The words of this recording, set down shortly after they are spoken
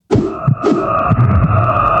The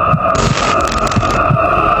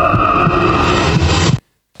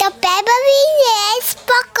Babbling Heads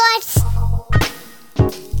podcast.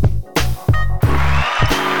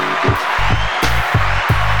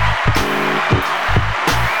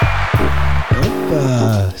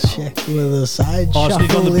 Shaq with a side Asking on the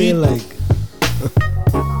shuffle beat. there, like.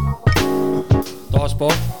 Daar's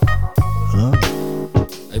Bob. Huh?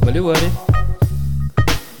 Hey, wil jy hoor nie?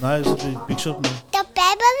 Nice, big shot man. The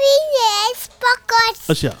Babbling Heads podcast.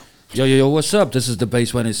 As ja. Yo, what's up? This is the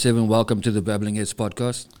Base 187. Welcome to the Babbling Heads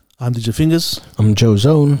podcast. I'm DJ Fingaz. I'm Joe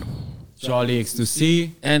Zone. Charlie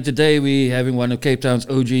X2C. And today we're having one of Cape Town's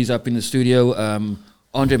OGs up in the studio,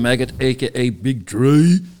 Andre Maggot, aka Big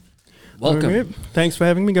Dre. Welcome. Alright. Thanks for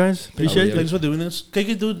having me, guys. Appreciate it. Thanks for doing this. Kijk,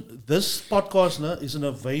 je doet this podcast is in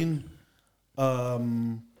a vein,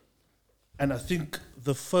 and I think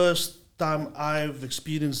the first time I've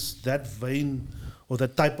experienced that vein or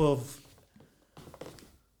that type of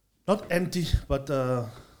not anti but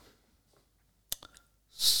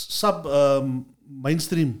sub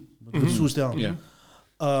mainstream. Yeah.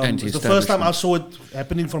 It's the first time I saw it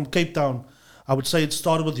happening from Cape Town. I would say it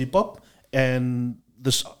started with hip hop, and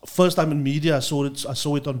this first time in media I saw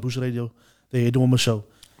it on Bush Radio, the Headwoman show.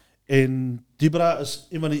 En Dibra is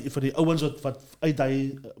een van die ouens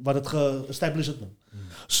wat het ge-establish het, man.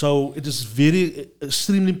 So it is very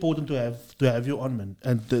extremely important to have you on, man.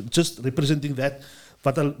 And just representing that.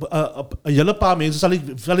 Wat een hele paar mensen sal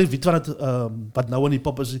ek weet wat nou in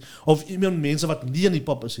hip-hop is, of iemand mense wat nie in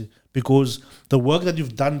hip-hop is, because the work that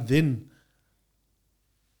you've done then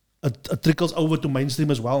it trickles over to mainstream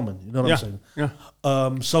as well, man. You know what I'm saying? Yeah.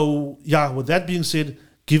 So yeah, with that being said,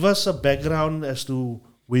 give us a background as to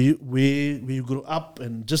where you grew up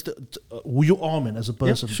and just who you are, man, as a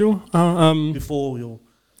person. Yeah, sure. Before your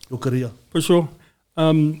career. For sure.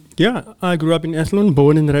 Yeah, I grew up in Athlone,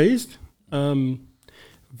 born and raised.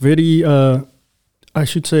 Very, I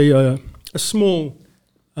should say, a small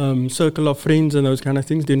circle of friends and those kind of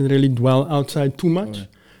things. Didn't really dwell outside too much.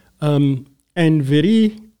 And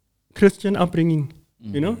very Christian upbringing,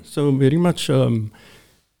 you know? So very much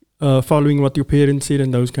following what your parents said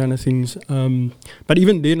and those kind of things. But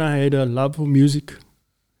even then I had a love for music.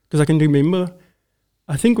 Because I can remember,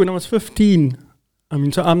 I think when I was 15,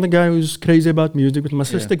 so I'm the guy who's crazy about music, but my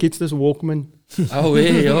sister gets this Walkman. Oh,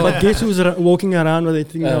 yeah. But guess who's walking around with that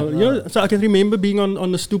thing now? You know, so I can remember being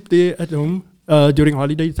on the stoop there at home during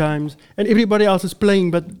holiday times, and everybody else is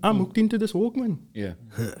playing, but I'm hooked into this Walkman. Yeah.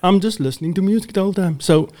 I'm just listening to music the whole time.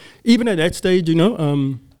 So even at that stage, you know,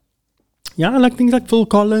 I like things like Phil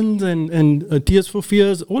Collins and Tears for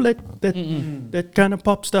Fears, all that kind of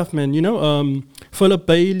pop stuff, man. You know, Philip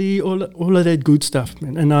Bailey, all of that good stuff,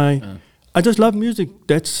 man. And I just love music.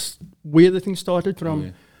 That's where the thing started from.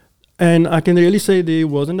 Yeah. And I can really say there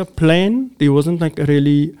wasn't a plan. There wasn't like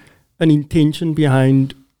really an intention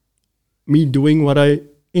behind me doing what I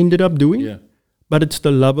ended up doing. Yeah. But it's the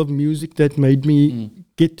love of music that made me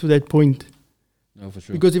get to that point. No, for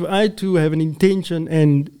sure. Because if I too have an intention,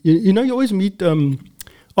 and you know, you always meet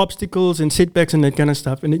obstacles and setbacks and that kind of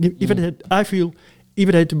stuff. And I feel if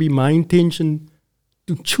it had to be my intention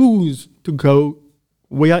to choose to go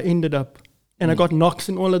where I ended up, and I got knocks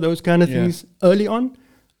and all of those kind of things early on,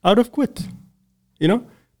 I would have quit, you know,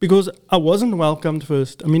 because I wasn't welcomed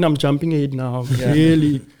first. I mean, I'm jumping ahead now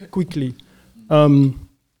really quickly. When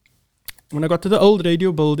I got to the old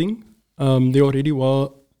radio building, there already were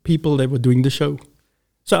people that were doing the show.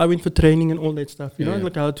 So I went for training and all that stuff, you know,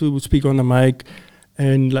 like how to speak on the mic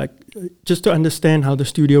and like just to understand how the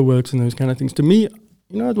studio works and those kind of things. To me,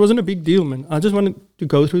 you know, it wasn't a big deal, man. I just wanted to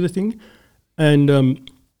go through the thing and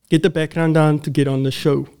get the background down to get on the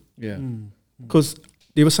show. Yeah. Because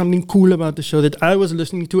there was something cool about the show that I was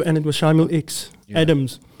listening to, and it was Shamil X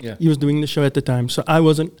Adams. Yeah. He was doing the show at the time. So I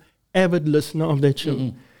was an avid listener of that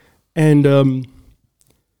show. And,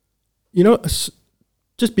 you know,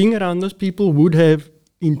 just being around those people would have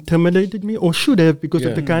intimidated me, or should have, because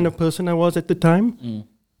of the kind of person I was at the time.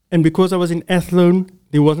 And because I was in Athlone,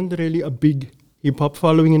 there wasn't really a big hip-hop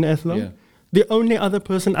following in Athlone. Yeah. The only other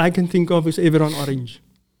person I can think of is Everon Orange.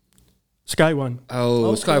 Sky One.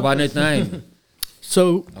 Oh, Sky 189.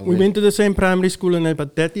 So we went to the same primary school and that,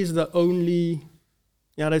 but that is the only,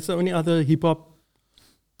 that's the only other hip-hop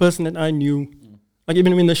person that I knew. Like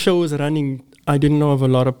even when the show was running, I didn't know of a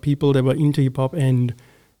lot of people that were into hip-hop, and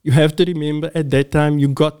you have to remember at that time you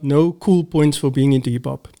got no cool points for being into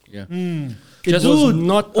hip-hop. Yeah. It was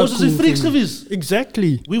not a cool freaks thing. Of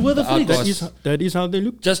Exactly. We were the freaks. That is how they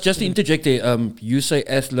look. Just to interject there, you say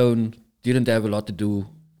Athlone didn't have a lot to do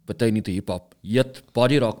pertaining to hip-hop, yet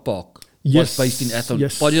Body Rock Park was based in Athlone.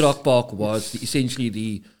 Yes. Body Rock Park was essentially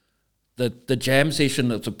the the jam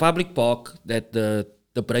session. It's a public park that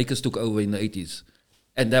the breakers took over in the 80s,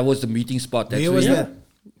 and that was the meeting spot. That's Where was that?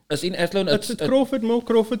 It's in Athlone. It's at Crawford, more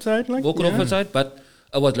Crawford side, like. More Crawford side, but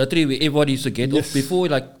it was literally where everybody used to get off before,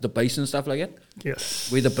 like the base and stuff like that.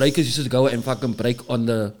 Yes. Where the breakers used to go and fucking break on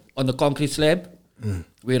the concrete slab.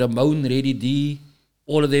 Where Ramon, Reddy D,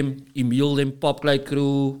 all of them, Emil, them, Pop Glide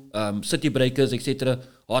crew, City Breakers, etc.,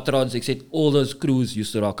 Hot Rods, etc., all those crews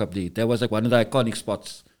used to rock up there. That was like one of the iconic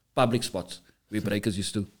spots, public spots, where breakers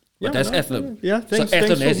used to. But that's Athlone. Yeah, thanks, so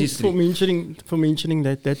Athlone has thanks history. for mentioning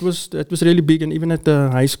that. That was really big, and even at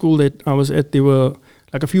the high school that I was at, there were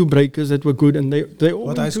like a few breakers that were good, and they all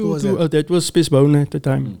What high school was that was Spacebone at the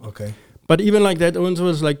time. Okay. But even like that, Owens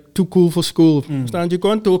was like too cool for school. You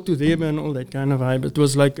can't talk to them and all that kind of vibe. It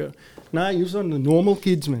was like, nah, you're on the normal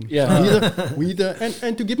kids, man. Yeah.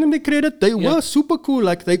 And to give them the credit, they were super cool.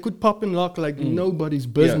 Like they could pop and lock like nobody's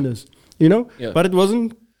business, you know. Yeah. But it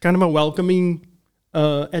wasn't kind of a welcoming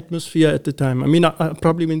atmosphere at the time. I mean, I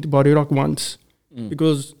probably went to Body Rock once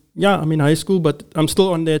because I'm in high school, but I'm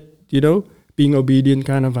still on that, you know, being obedient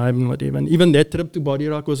kind of vibe and whatever. And even that trip to Body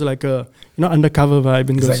Rock was like a, you know, undercover vibe.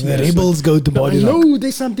 And It's go like see the this. rebels go to Body Rock. No,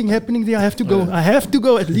 there's something happening there. I have to go. I have to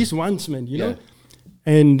go at least once, man. You know.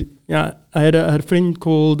 And I had a friend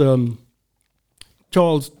called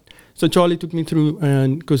Charles. So Charlie took me through,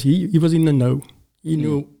 and because he was in the know, he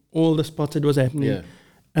knew all the spots that was happening. Yeah.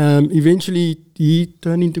 Eventually, he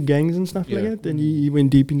turned into gangs and stuff like that, and he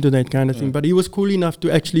went deep into that kind of thing. But he was cool enough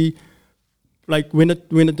to actually, like when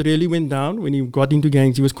it really went down, when he got into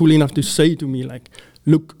gangs, he was cool enough to say to me, like,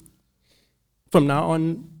 look, from now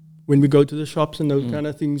on, when we go to the shops and those kind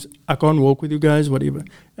of things, I can't walk with you guys, whatever.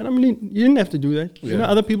 And I mean, you didn't have to do that. You know,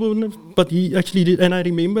 other people wouldn't have, but he actually did. And I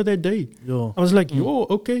remember that day. Yo. I was like, yo,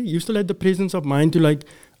 okay, you still had the presence of mind to like,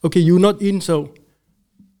 okay, you're not in, so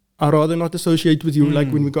I'd rather not associate with you like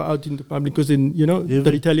when we go out into public, because then, you know,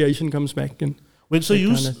 the retaliation comes back. And Let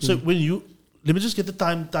me just get the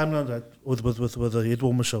timeline right with the Head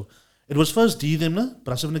Warmer show. It was first D them, no?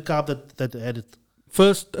 Brass in the Kaap that had it.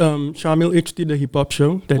 first, Shamil X did the hip hop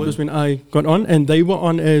show. That was when I got on, and they were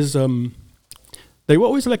on as they were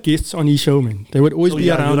always like guests on his show, man. They would always be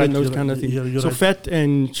around and those kind of things. So Fat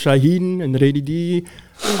and Shaheen and Reddy D,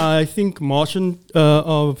 I think Martian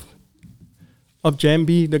of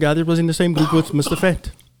Jambi, the guy that was in the same group with Mr.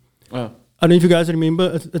 Fat. Wow. I don't know if you guys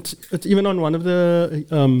remember. It's even on one of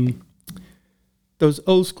the those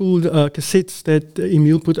old school cassettes that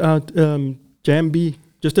Emil put out. Jambi,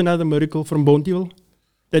 Just Another Miracle from Bonteville.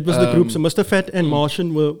 That was the group. So Mr. Fat and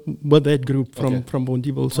Martian were that group from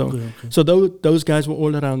Bonteville. So so those guys were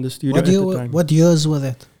all around the studio at the time. What years were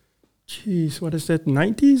that? Jeez, what is that?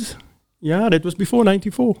 90s? Yeah, that was before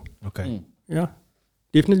 94. Okay. Yeah,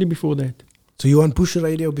 definitely before that. So you were on Push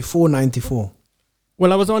Radio before 94?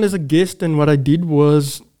 Well, I was on as a guest, and what I did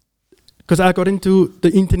was, because I got into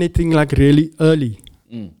the internet thing like really early.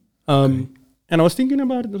 And I was thinking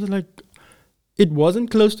about it, I was like, it wasn't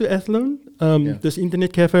close to Athlone, this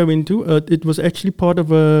internet cafe I went to. It was actually part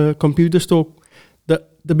of a computer store,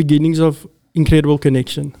 the beginnings of Incredible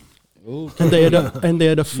Connection. And they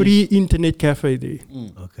had a free internet cafe there.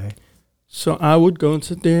 Okay. So I would go and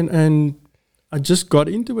sit there, and I just got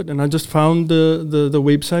into it, and I just found the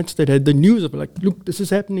websites that had the news of like, look, this is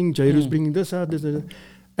happening, Jairu's bringing this out,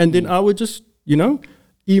 and then I would just,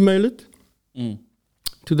 email it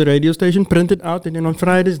to the radio station, print it out, and then on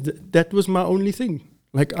Fridays, that was my only thing.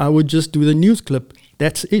 Like, I would just do the news clip.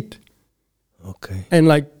 That's it. Okay. And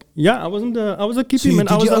like, I was a keepy, So man.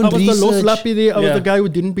 I you was did your own the lost research? lappy there. I was the guy who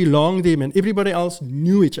didn't belong there, man. Everybody else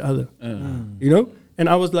knew each other, And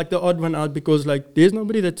I was like the odd one out because like there's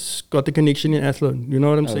nobody that's got the connection in Athlone. You know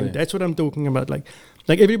what I'm saying? Yeah. That's what I'm talking about. Like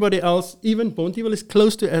everybody else, even Bonteville is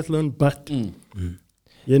close to Athlone, but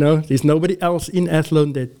there's nobody else in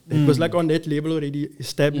Athlone that was like on that level already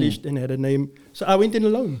established and had a name. So I went in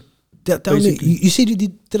alone. Tell me, you said you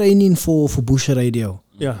did training for Bush Radio.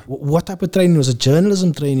 Yeah. What type of training? Was it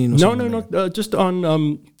journalism training? Or something like that? Just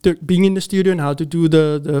on being in the studio and how to do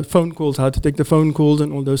the phone calls, how to take the phone calls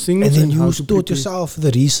and all those things. And then how you to taught prepare. yourself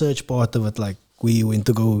the research part of it, like where you went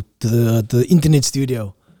to go to the internet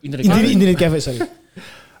studio. Internet Internet cafe, sorry.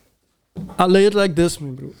 I'll lay it like this,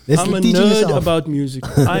 man, bro. Let's I'm a teach nerd yourself. about music.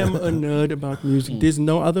 I am a nerd about music. There's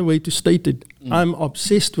no other way to state it. I'm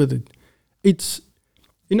obsessed with it. It's,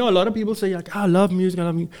 a lot of people say, like, I love music.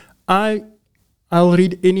 I'll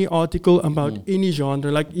read any article about any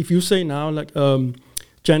genre. Like, if you say now, like,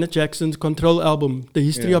 Janet Jackson's Control album, the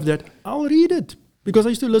history of that, I'll read it. Because I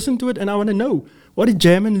used to listen to it and I want to know, what did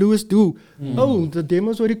Jam and Lewis do? Oh, the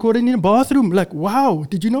demos were recorded in a bathroom. Like, wow,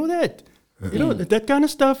 did you know that? You know, that kind of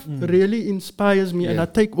stuff really inspires me, and I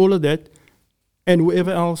take all of that, and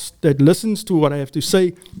whoever else that listens to what I have to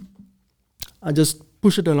say, I just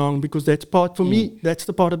push it along, because that's part, for me, that's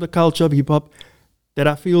the part of the culture of hip-hop that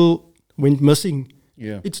I feel went missing.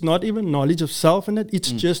 Yeah. It's not even knowledge of self and that,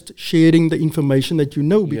 it's just sharing the information that you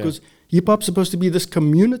know, because hip-hop's supposed to be this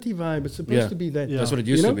community vibe, it's supposed to be that. Yeah. That's what it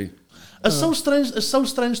used to be. It's so strange. It's so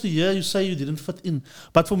strange to hear you say you didn't fit in.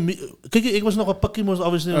 But for me, kijk, ik was nog een pakkie, was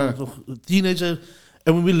obviously nog a teenager.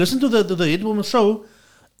 And when we listened to the Headwoman show,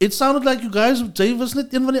 it sounded like you guys, Jay was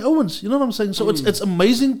net een van die ouwens. You know what I'm saying? So it's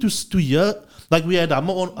amazing to hear. Like we had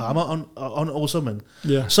Hammer on also, man.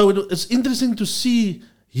 Yeah. So it's interesting to see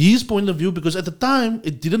his point of view, because at the time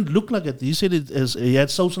it didn't look like it. He said it as he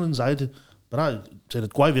had social anxiety. But I said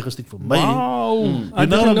it quite weggestick for me. Wow. I You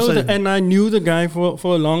know what didn't I'm know saying? that, and I knew the guy for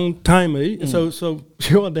a long time, eh? So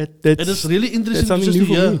sure, that's It is really interesting something just new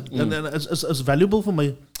to for hear, me. and it's valuable for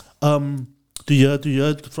me to hear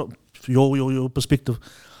it from your perspective.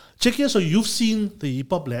 Check here, so you've seen the hip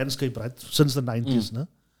hop landscape, right, since the 90s, no?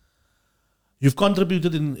 You've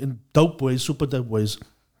contributed in dope ways, super dope ways.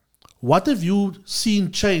 What have you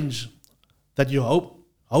seen change that you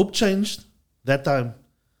hope changed that time,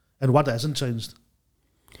 and what hasn't changed?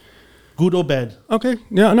 Good or bad? Okay,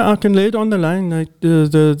 yeah, no, I can lay it on the line. Like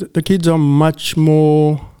the kids are much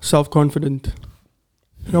more self-confident.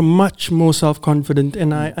 They're much more self-confident,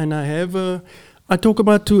 and I have I talk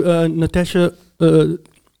about to Natasha.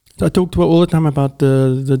 I talk to her all the time about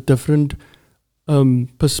the different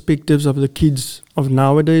perspectives of the kids of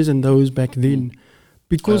nowadays and those back then,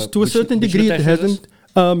 because to a certain degree it hasn't.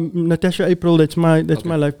 Natasha April, that's my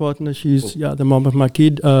life partner. She's the mom of my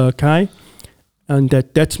kid Kai, and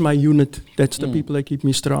that's my unit. That's the people that keep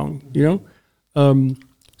me strong. You know,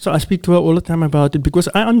 so I speak to her all the time about it, because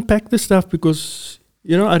I unpack the stuff, because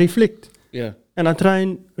I reflect. Yeah. And I try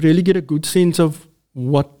and really get a good sense of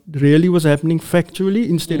what really was happening factually,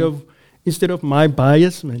 instead of my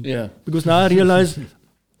bias, man. Yeah. Because now I realize,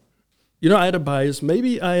 I had a bias.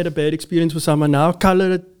 Maybe I had a bad experience with someone. Now I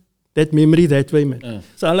color it, that memory that way, man.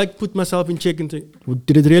 So I put myself in check and think,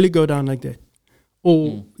 did it really go down like that?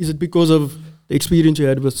 Or is it because of the experience you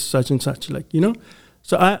had with such and such?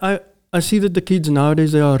 So I see that the kids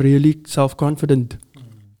nowadays, they are really self-confident.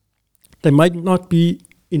 They might not be,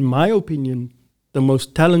 in my opinion, the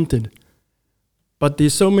most talented, but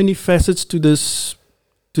there's so many facets to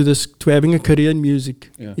having a career in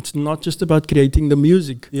music. Yeah. It's not just about creating the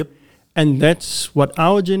music. Yep. And that's what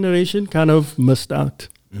our generation kind of missed out.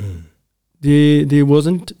 There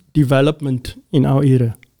wasn't development in our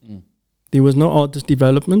era. There was no artist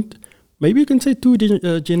development. Maybe you can say two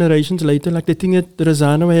generations later, like the thing that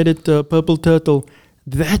Rosano had at Purple Turtle,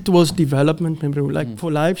 that was development, remember,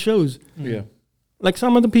 for live shows. Yeah. Like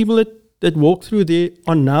some of the people that walk through there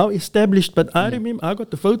are now established, but I remember I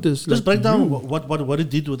got the photos. Just break down what it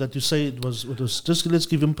did with that. You say it was just, let's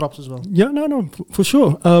give him props as well. Yeah, no, for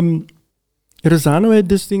sure. Rosano had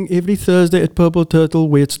this thing every Thursday at Purple Turtle,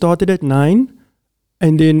 where it started at 9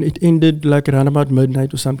 and then it ended around about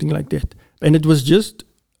midnight or something like that. And it was just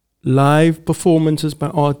live performances by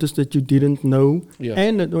artists that you didn't know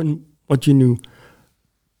and what you knew.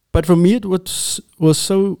 But for me, what was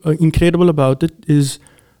so incredible about it is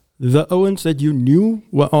the Owens that you knew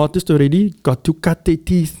were artists already got to cut their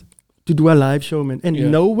teeth to do a live show, man.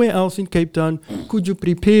 And nowhere else in Cape Town could you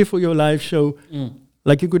prepare for your live show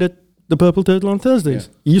like you could at the Purple Turtle on Thursdays.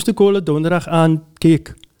 You used to call it Donderdag aan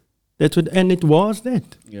Cake. That's what, and it was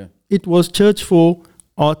that. Yeah. It was church for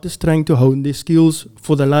artists trying to hone their skills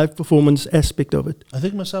for the live performance aspect of it. I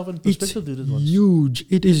think myself in perspective did it once. Huge.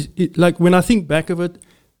 It is like when I think back of it,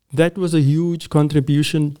 that was a huge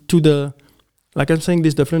contribution to the, like I'm saying,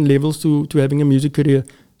 there's different levels to having a music career.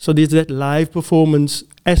 So there's that live performance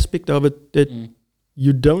aspect of it that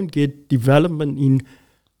you don't get development in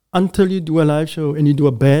until you do a live show, and you do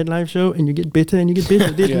a bad live show and you get better and you get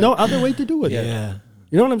better. There's no other way to do it. Yeah.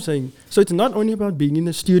 You know what I'm saying? So it's not only about being in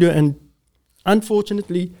the studio, and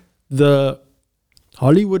unfortunately, the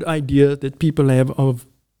Hollywood idea that people have of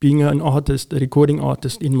being an artist, a recording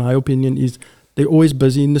artist, in my opinion, is they're always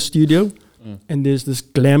busy in the studio, and there's this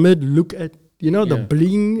glamoured look at, the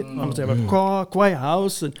bling, I'm saying, a car, quiet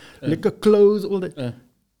house, and liquor clothes, all that.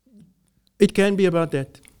 It can be about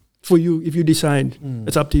that for you if you decide.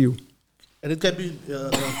 It's up to you. And it can be,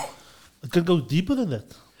 it can go deeper than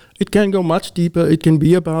that. It can go much deeper. It can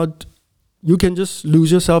be about, you can just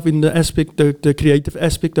lose yourself in the aspect, the creative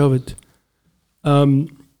aspect of it.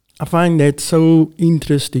 I find that so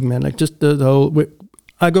interesting, man. Like just the whole,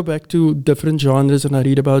 I go back to different genres and I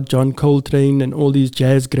read about John Coltrane and all these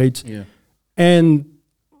jazz greats. Yeah. And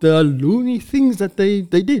the loony things that they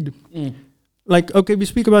did. like, okay, we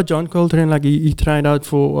speak about John Coltrane, like he tried out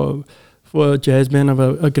for a jazz band of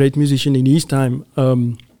a great musician in his time,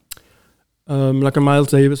 like a Miles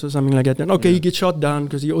Davis or something like that. And okay, he gets shot down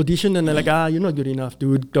because he auditioned and they're like, you're not good enough,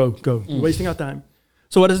 dude, go. You're wasting our time.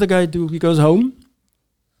 So what does the guy do? He goes home,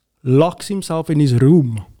 locks himself in his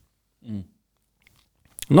room.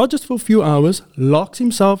 Not just for a few hours, locks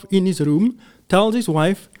himself in his room, tells his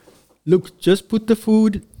wife, look, just put the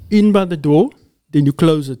food in by the door, then you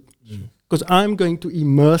close it. Because I'm going to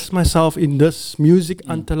immerse myself in this music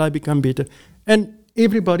until I become better. And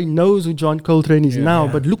everybody knows who John Coltrane is now,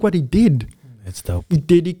 but look what he did. That's dope. He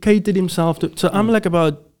dedicated himself to. So I'm like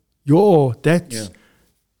about,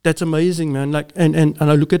 that's amazing, man. Like, and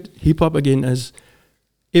I look at hip hop again as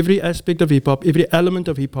every aspect of hip hop, every element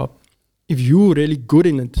of hip hop. If you're really good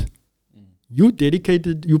in it, you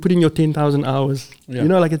dedicated, you put in your 10,000 hours. You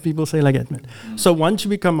know, like people say like that, man. So once you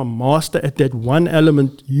become a master at that one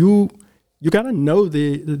element, you gotta know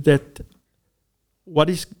that what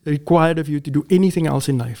is required of you to do anything else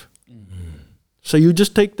in life. So you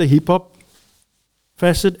just take the hip hop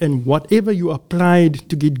facet and whatever you applied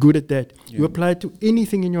to get good at that, you apply it to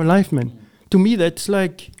anything in your life, man. To me, that's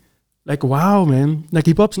like wow, man. Like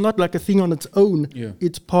hip hop's not like a thing on its own.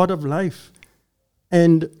 It's part of life.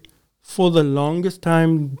 And for the longest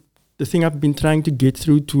time, the thing I've been trying to get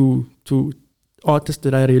through to artists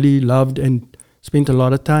that I really loved and spent a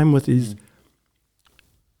lot of time with is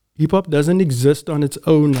hip hop doesn't exist on its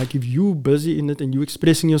own. Like if you're busy in it and you're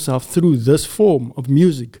expressing yourself through this form of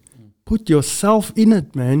music, put yourself in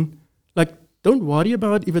it, man. Like don't worry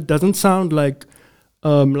about if it doesn't sound like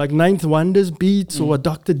Ninth Wonders beats or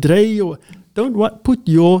Dr. Dre or put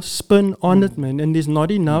your spin on it, man. And there's not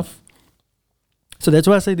enough. So that's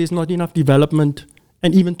why I say there's not enough development,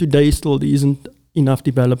 and even today still there isn't enough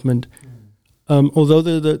development. Although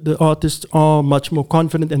the artists are much more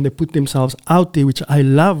confident and they put themselves out there, which I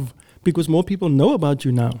love because more people know about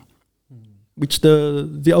you now, which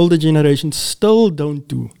the older generation still don't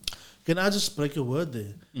do. Can I just break a word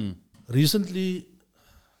there? Recently,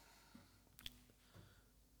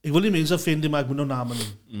 ik wil nie mense offend, maar ek moet nou name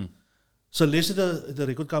noem. So Les het 'n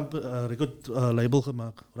record label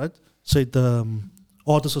gemaakt, right? So het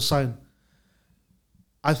artists assigned.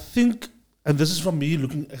 I think, and this is from me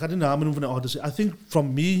looking, ek gaan nie name noem van die artists. I think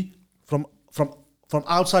from me, from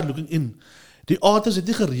outside looking in, die artists het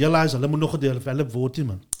nie gerealize hulle moet nog gedevelop word nie,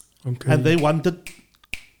 man. Okay. And they wanted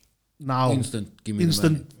now Instant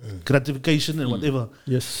gratification and whatever.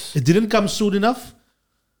 Yes. It didn't come soon enough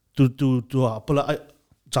to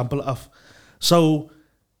jump off. So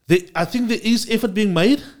I think there is effort being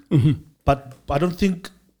made, but I don't think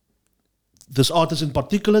this artist in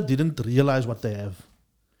particular didn't realize what they have.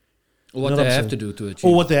 Or what they have to do to achieve.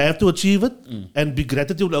 Or what they have to achieve it, and be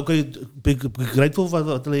gratitude. Okay, be grateful for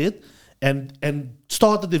what they had, and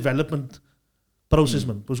start the development process,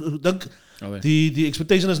 man. Ek dink die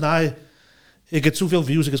expectation is nou, ek het soveel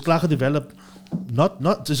views, ek is klaar gedevelop.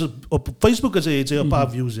 Not dis op Facebook is hy 'n paar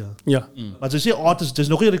views, ja. Ja. Maar as jy sê artist, there's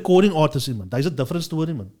nog 'n recording artist in, man. That's a different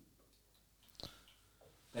story, man.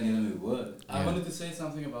 And in a word, I wanted to say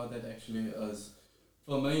something about that actually. As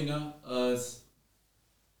for me, as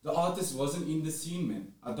the artist wasn't in the scene,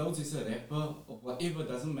 man. I don't say a rapper or whatever,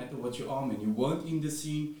 doesn't matter what you are, man. You weren't in the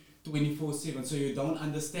scene 24/7, so you don't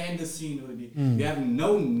understand the scene already. You have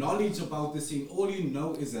no knowledge about the scene. All you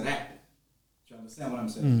know is rap. Do you understand what I'm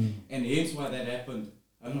saying? And hence why that happened.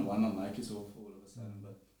 I don't know why my mic is off all of a sudden,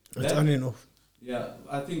 but It's on and off. yeah,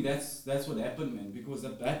 I think that's what happened, man. Because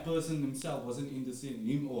that person himself wasn't in the scene.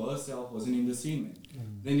 Him or herself wasn't in the scene, man.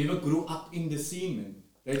 They never grew up in the scene, man.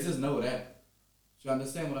 They just know rap. Do you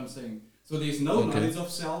understand what I'm saying? So there's no knowledge of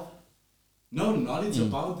self, no knowledge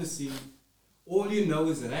about the scene. All you know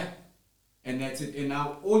is rap, and that's it. And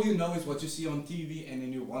now all you know is what you see on TV, and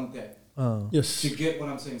then you want that. Yes. To get what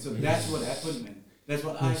I'm saying. So that's what happened, man. That's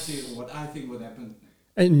what I see, or what I think would happen.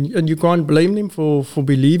 And you can't blame them for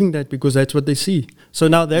believing that because that's what they see. So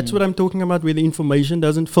now that's what I'm talking about, where the information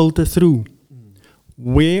doesn't filter through.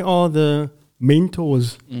 Where are the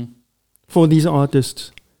mentors for these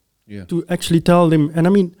artists to actually tell them? And I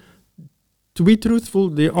mean, to be truthful,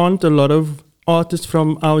 there aren't a lot of artists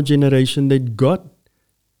from our generation that got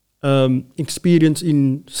experience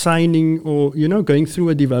in signing or, going through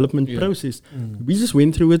a development process. We just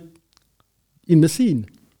went through it in the scene.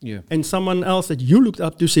 Yeah. And someone else that you looked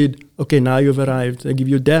up to said, okay, now you've arrived. They give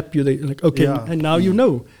you a dap. You're like, okay, and now you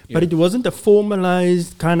know. But it wasn't a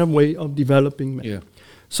formalized kind of way of developing. Man. Yeah.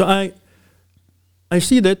 So I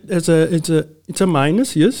see that as it's a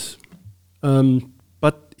minus, yes.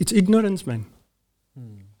 But it's ignorance, man.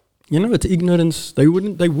 It's ignorance. They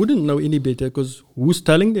wouldn't know any better because who's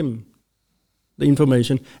telling them the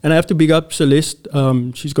information. And I have to big up Celeste.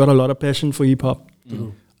 She's got a lot of passion for hip hop.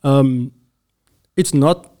 It's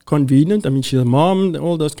not convenient. I mean, she's a mom,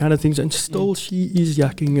 all those kind of things, and still she is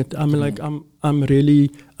yakking it. I mean, like, I'm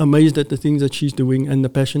really amazed at the things that she's doing and the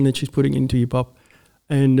passion that she's putting into hip hop.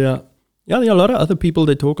 And yeah, there are a lot of other people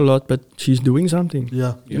that talk a lot, but she's doing something.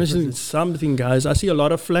 Yeah. You know, she's doing something, guys. I see a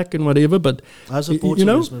lot of flack and whatever, but I support you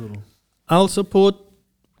know, I'll support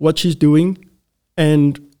what she's doing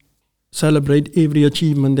and celebrate every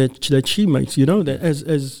achievement that she makes. You know, that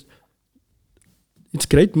as it's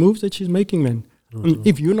great moves that she's making, man. And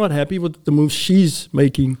if you're not happy with the moves she's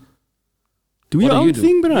making, do your own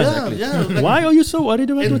thing, bro. Yeah. Why are you so worried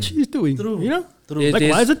about what she's doing? You know, like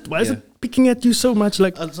why is it picking at you so much?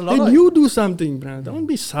 Like, then you do something, bro. Don't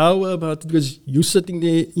be sour about it because you're sitting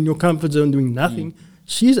there in your comfort zone doing nothing.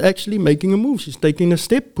 She's actually making a move. She's taking a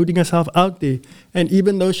step, putting herself out there. And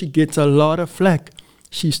even though she gets a lot of flack,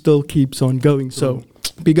 she still keeps on going. So,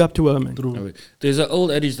 big up to her, man. There's an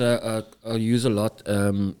old adage that I use a lot,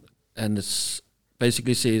 and it's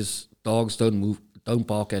basically says dogs don't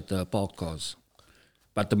bark at parked cars.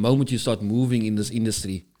 But the moment you start moving in this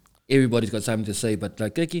industry, everybody's got something to say. But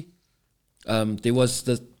like, Kiki, there was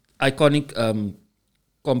the iconic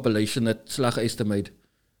compilation that Slaggeester made,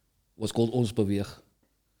 was called Ons Beweeg.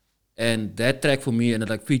 And that track for me, and it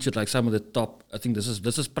like featured like some of the top, I think this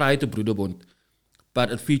is prior to Broederbond,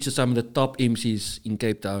 but it featured some of the top MCs in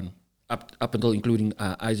Cape Town, up until including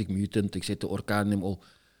Isaac Mutant, etc., Orkaan, them all.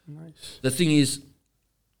 Nice. The thing is,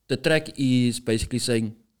 the track is basically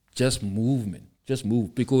saying, just move, man. Just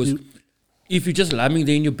move. Because if you're just lambing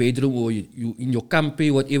there in your bedroom or you in your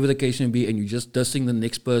campy, whatever the case may be, and you're just dissing the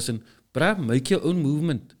next person, bruh, make your own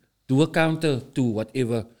movement. Do a counter to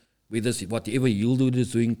whatever Yildu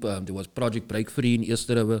is doing. There was Project Break Free in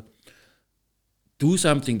Eerste River. Do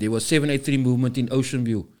something. There was 783 movement in Ocean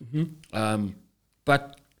View.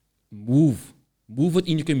 But move. Move it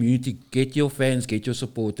in your community. Get your fans, get your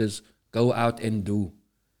supporters. Go out and do.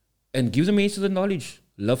 And give the mensen the knowledge.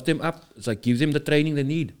 Lift them up. It's like give them the training they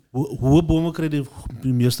need. Hoe bome kry die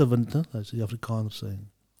meeste wind, hè? As die Afrikaners sê.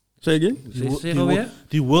 Say again?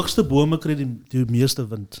 Die hoogste bome kry die meeste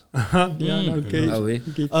wind.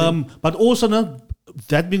 But also,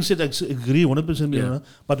 that being said, I agree 100% with you,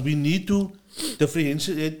 but we need to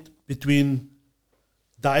differentiate between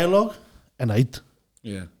dialogue and hate.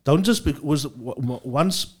 Yeah. Don't just because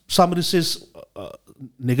once somebody says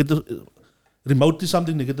negative, remotely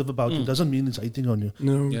something negative about you, doesn't mean it's hating on you.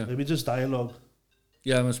 No. Yeah. Maybe just dialogue.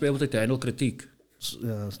 Ja, maar speel altijd handle kritiek.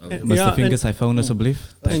 Mr. Fingaz, hy phone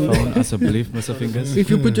asseblief. Hy phone asseblief, Mr. Fingaz. If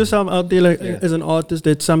you put yourself out there like as an artist,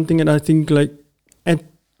 that's something that I think like, and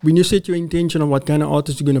when you set your intention on what kind of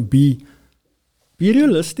artist you're gonna be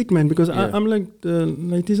realistic, man. Because I'm like, the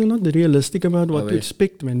ladies are not realistic about what to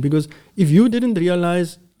expect, man. Because if you didn't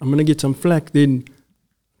realize I'm gonna get some flack, then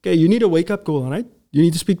okay, you need a wake up call, right? You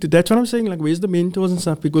need to speak to. That's what I'm saying. Like, where's the mentors and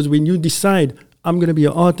stuff? Because when you decide I'm gonna be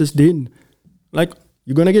an artist, then like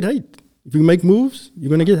you're gonna get hate. If you make moves, you're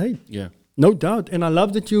going to get hate. Yeah. No doubt. And I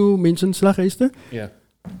love that you mentioned Slaggeester. Yeah.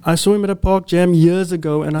 I saw him at a park jam years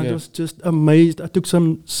ago and I was just amazed. I took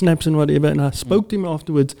some snaps and whatever and I spoke to him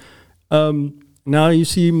afterwards. Now you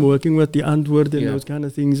see him working with the Antwoord and those kind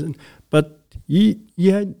of things. But he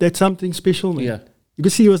had that's something special, man. Yeah. You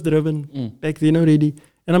could see he was driven back then already.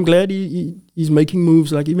 And I'm glad he's making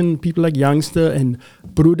moves like even people like Youngster and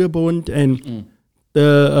Broederbond and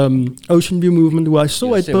the Ocean View movement, who I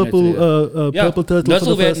saw at Purple Turtle for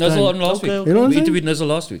the first time. Nizzle on last week. You know what I'm We saying? interviewed Nizzle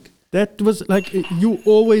last week. That was like, you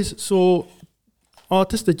always saw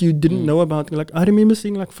artists that you didn't know about. Like, I remember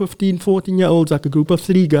seeing like 15, 14-year-olds, like a group of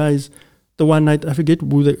 3 guys, the one night, I forget who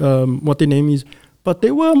what their name is, but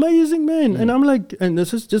they were amazing, man. And I'm like, and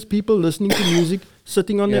this is just people listening to music,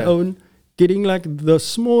 sitting on their own, getting like the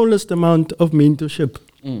smallest amount of mentorship.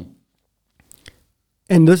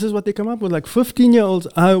 And this is what they come up with. Like 15-year-olds,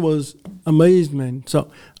 I was amazed, man.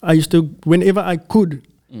 So I used to, whenever I could,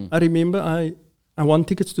 I remember I won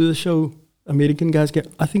tickets to the show. American guys came,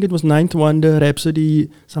 I think it was Ninth Wonder,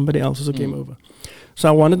 Rhapsody, somebody else also came over. So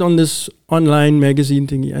I won it on this online magazine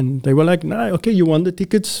thingy. And they were like, nah, okay, you won the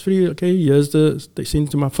tickets free. Okay, here's they sent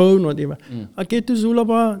it to my phone, whatever. I get to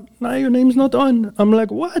Zulaba, nah, your name's not on. I'm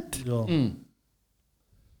like, what? And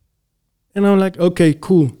I'm like, okay,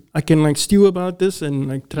 cool. I can like stew about this and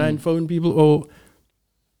like try and phone people. Or,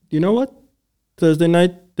 you know what? Thursday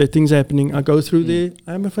night, there are things happening. I go through there.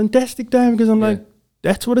 I have a fantastic time because I'm like,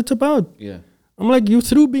 that's what it's about. Yeah. I'm like, you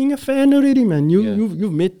through being a fan already, man.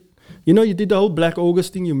 You've met, you know, you did the whole Black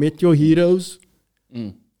August thing. You met your heroes.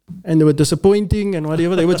 and they were disappointing and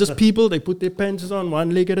whatever. They were just people. They put their pants on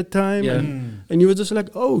one leg at a time, Yeah. and you were just like,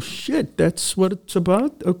 oh shit, that's what it's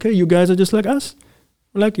about. Okay, you guys are just like us.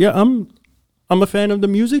 Like, yeah, I'm a fan of the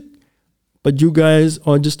music, but you guys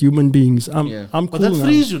are just human beings. I'm cool. But that now.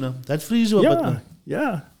 frees you, no? That frees you a bit. Yeah, No?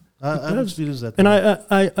 yeah. I've experienced that. And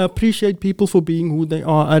I appreciate people for being who they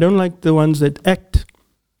are. I don't like the ones that act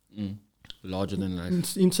Larger than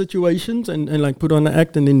life. in situations and like put on an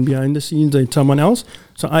act and then behind the scenes they're someone else.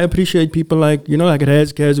 So I appreciate people like, like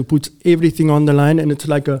Raz Kaz who puts everything on the line and it's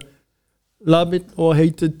like a love it or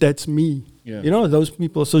hate it, that's me. Yeah. Those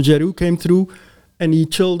people. So Jeru came through and he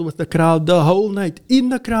chilled with the crowd the whole night. In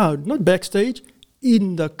the crowd, not backstage,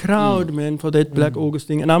 in the crowd, man, for that Black August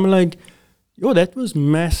thing. And I'm like, yo, that was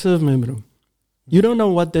massive, man, bro. You don't know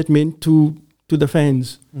what that meant to the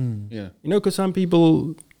fans. Yeah. Because some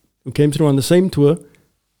people who came through on the same tour,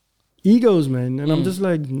 egos, man. And I'm just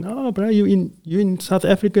like, no, bro, you in South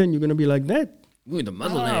Africa and you're going to be like that. You in the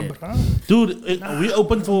motherland. Dude, we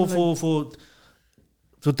opened for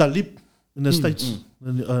Talib in the States,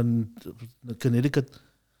 in Connecticut.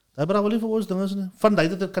 Daar bra wel even ons dingen. Van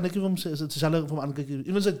dat kan ik hem zelf van aankijken.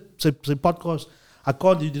 Even zijn podcast. He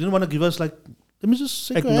didn't want to give us like, let me just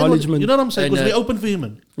say acknowledgement. You know what I'm saying? And, Because we opened for him,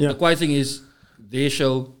 man. Yeah. The quiet thing is, their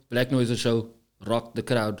show, Black Noise's show, rocked the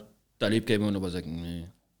crowd. Talib came on and was like, meh.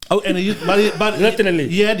 Oh, and but Literally.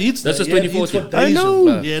 he had hits. This is He had hits 2014. for I days.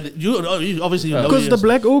 know. Yeah, you obviously know. Because he the is.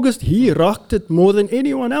 Black August, he rocked it more than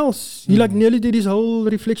anyone else. He like nearly did his whole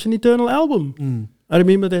Reflection Eternal album. I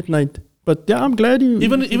remember that night. But yeah, I'm glad you...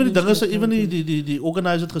 Even the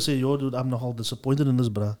organizer had said, yo, dude, I'm nogal disappointed in this,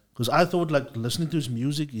 bruh. Because I thought like listening to his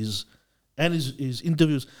music and his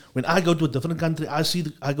interviews. When I go to a different country,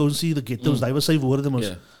 I go and see the ghettos. They will say woorden.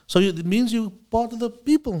 Yeah. So it means you're part of the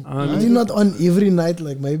people. Is he not on every night?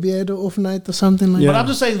 Like maybe I had an off night or something like Yeah. But I'm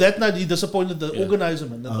just saying that night he disappointed the organizer,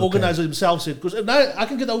 man. The organizer himself said, because now I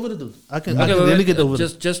can get over it, dude. I can really get over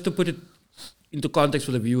it. Just to put it into context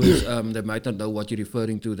for the viewers, they might not know what you're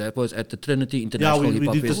referring to. That was at the Trinity International Yeah, Hip we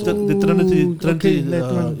Hop did Festival. the Trinity, okay,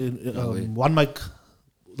 that one. one mic,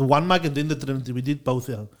 the one mic and then the Trinity. We did both,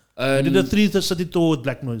 yeah. We And- did a 3-city tour with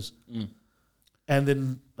Black Noise. And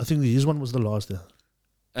then I think his one was the last, yeah.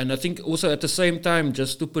 And I think also at the same time,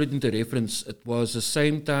 just to put it into reference, it was the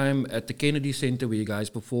same time at the Kennedy Center where you guys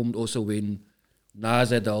performed also when Nas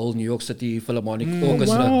had the whole New York City Philharmonic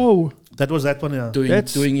Orchestra Wow. That was that one, yeah.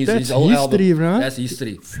 doing his that's whole history, album. right? That's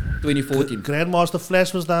history. 2014. Grandmaster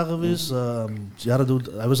Flash was daar geweest. Ja, dude,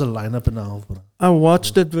 I was a line-up and a half, bro. I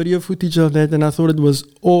watched that video footage of that and I thought it was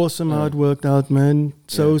awesome how it worked out, man.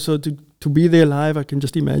 So to be there live, I can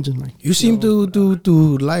just imagine. Like, You seem to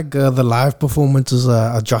like the live performances.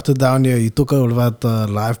 I jotted down here. You talk about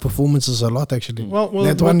live performances a lot, actually. Well,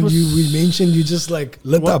 that what one was- we mentioned, you just like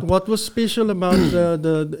lit up. what was special about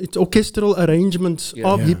the it's orchestral arrangements Yeah.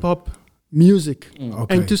 of Yeah. hip hop music,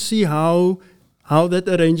 Okay. and to see how that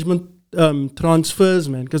arrangement transfers,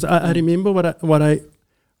 man. Because I remember what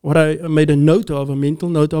I made a note of, a mental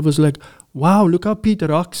note of, was like, wow, look how Pete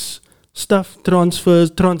Rock's stuff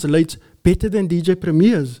translates better than DJ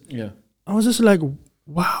Premier's. Yeah. I was just like,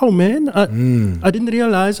 wow, man. I didn't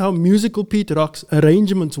realize how musical Pete Rock's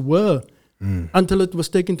arrangements were until it was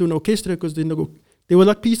taken to an orchestra, because then there were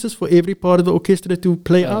like pieces for every part of the orchestra to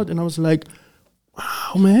play out. And I was like,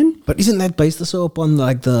 wow, man. But isn't that based also upon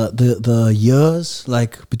like the years,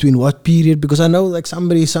 like between what period? Because I know like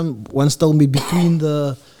once told me between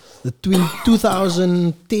the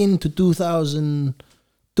 2010 to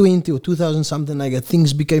 2020 or 2000 something like that,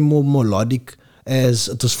 things became more melodic, as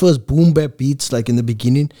it was first boom bap beats like in the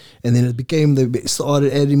beginning, and then they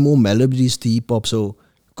started adding more melodies to hip hop. So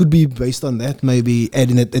could be based on that, maybe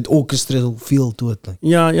adding that orchestral feel to it. Like.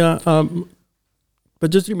 Yeah. But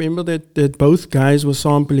just remember that both guys were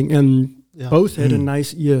sampling and both had a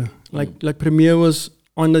nice ear. Like Premier was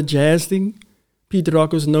on the jazz thing. Pete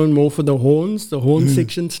Rock was known more for the horn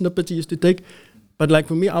section snippets he used to take. But like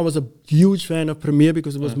for me, I was a huge fan of Premier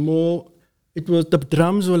because it was more, the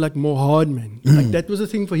drums were like more hard, man. Like that was the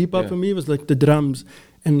thing for hip hop for me, was like the drums.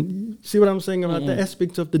 And see what I'm saying about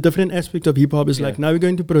the different aspects of hip hop is like, now we're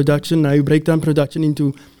going to production, now you break down production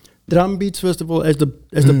into drum beats first of all as the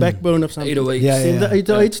backbone of something. 808s. Then the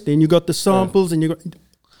 808s, then you got the samples, and you got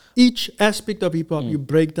each aspect of hip hop you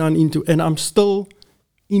break down into, and I'm still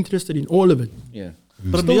interested in all of it. Yeah.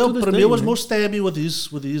 Premier was man. more stabby with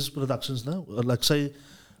his productions now. Like say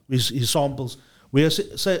his samples. Where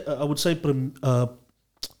I would say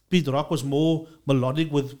Pete Rock was more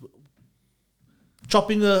melodic with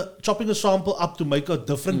chopping a sample up to make a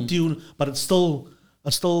different tune, but it's still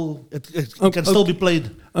It can still be played.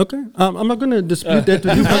 Okay, I'm not going to dispute that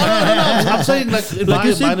with you. I'm saying Like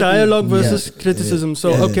you said, dialogue versus criticism.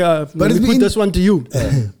 So but let me put this one to you.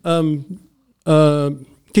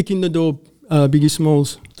 Kick in the Door, Biggie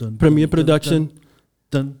Smalls, Premier Production.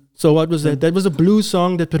 So what was that? That was a blues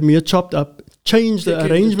song that Premier chopped up, changed the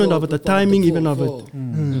arrangement of it, the timing even of it.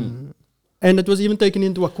 And it was even taken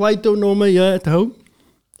into a kwaito norma here at home.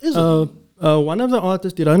 Is it? One of the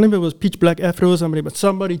artists, I don't know if it was Pitch Black Afro or somebody, but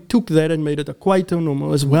somebody took that and made it a kwaito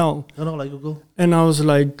norma as well. I don't like Google. And I was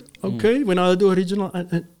like, okay, when I do original,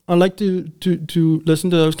 I like to listen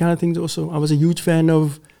to those kind of things also. I was a huge fan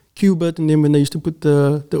of Qbert, and then when they used to put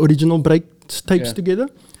the original break tapes together,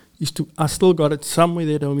 I still got it somewhere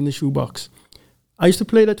there at home in the shoebox. I used to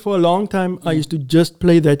play that for a long time. I used to just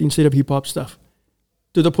play that instead of hip-hop stuff.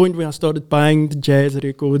 To the point where I started buying the jazz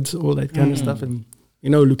records, all that kind of stuff, and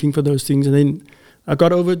looking for those things. And then I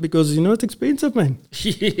got over it because, it's expensive, man.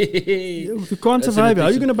 You can't survive. How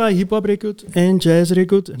are you going to buy hip-hop records and jazz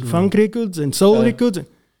records and funk records and soul records?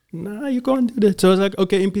 Nah, you can't do that. So I was like,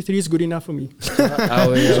 okay, MP3 is good enough for me.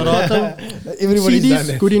 Everybody's CDs done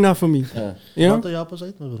it. good enough for me. Yeah,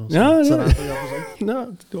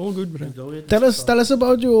 no, it's all good, bro. Tell us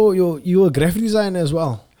about you a graphic designer as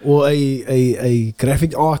well, or a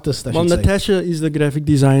graphic artist. I Well, should say. Natasha is the graphic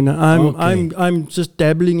designer. I'm just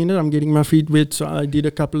dabbling in it. I'm getting my feet wet. So I did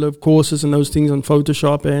a couple of courses and those things on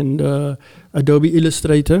Photoshop and Adobe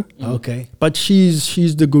Illustrator. Okay. But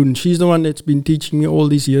she's the goon. She's the one that's been teaching me all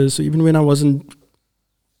these years. So even when I wasn't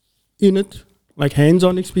in it, like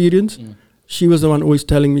hands-on experience, she was the one always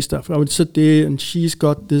telling me stuff. I would sit there and she's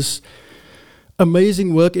got this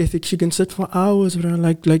amazing work ethic. She can sit for hours around.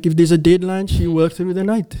 Like if there's a deadline, she works through the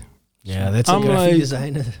night. Yeah, that's I'm a graphic like-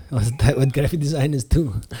 designer. That's what graphic designers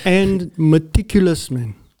do. And meticulous,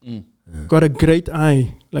 man. Got a great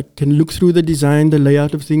eye. Like can look through the design, the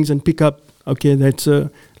layout of things and pick up, okay, that's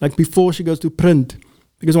like before she goes to print.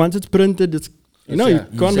 Because once it's printed, it's, you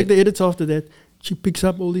can't make the edits after that. She picks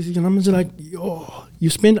up all these things and I'm just like, you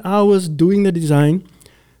spend hours doing the design.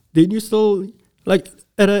 Then you still, like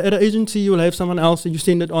at an agency, you will have someone else that you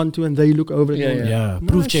send it on to and they look over it. Yeah,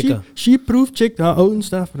 proof checker. She proof checked her own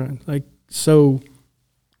stuff, right? Like, so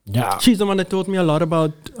Yeah. she's the one that taught me a lot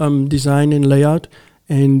about design and layout.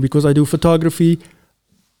 And because I do photography,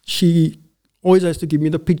 she always has to give me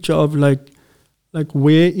the picture of like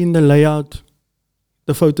where in the layout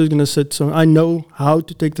the photo is going to sit. So I know how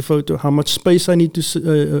to take the photo, how much space I need to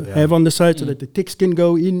have on the side so that the text can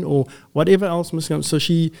go in or whatever else must come. So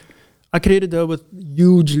I created her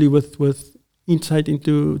hugely with insight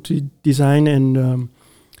into design and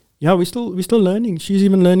we're still learning. She's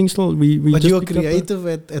even learning still. We But just you're picked up creative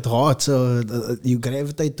at heart, so you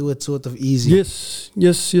gravitate to it sort of easy.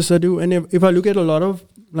 Yes, I do. And if I look at a lot of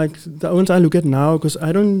like the ones I look at now, because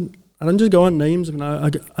I don't just go on names. I mean,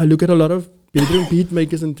 I look at a lot of bedroom beat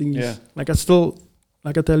makers and things. Yeah. Like I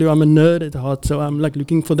tell you, I'm a nerd at heart, so I'm like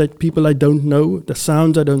looking for that people I don't know, the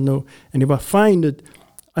sounds I don't know, and if I find it,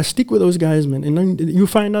 I stick with those guys, man. And then you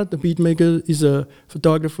find out the beat maker is a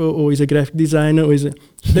photographer or is a graphic designer or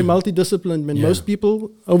they're multidisciplined, man. Most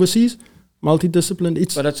people overseas,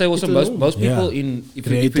 multidisciplined. But I'd say also most people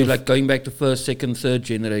if you like going back to first, second, third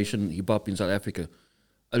generation hip hop in South Africa,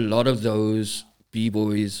 a lot of those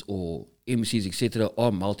b-boys or MCs, etc.,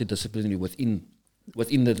 are multidisciplinary within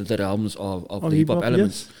the realms of the hip hop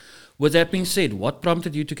elements. Yes. With that being said, what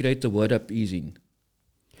prompted you to create the Word Up easing?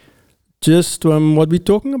 Just what we're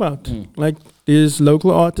talking about. Like there's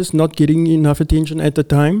local artists not getting enough attention at the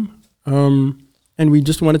time. And we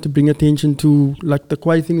just wanted to bring attention to like the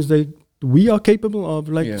quiet things that we are capable of.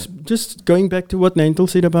 Like just going back to what Nantal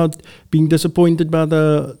said about being disappointed by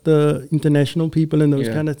the international people and those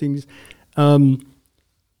kind of things.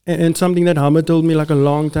 And something that Hammer told me like a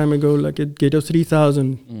long time ago, like at Ghetto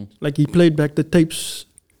 3000, like he played back the tapes,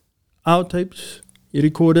 our tapes. He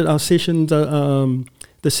recorded our sessions,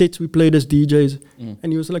 the sets we played as DJs,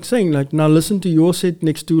 and he was like saying, like, now listen to your set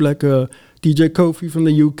next to like a DJ Kofi from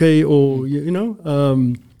the UK or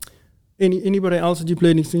anybody else that you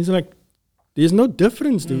played next to. He's like, there's no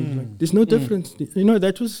difference, dude. Like, there's no difference.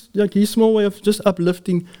 That was like his small way of just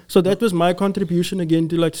uplifting. So that was my contribution again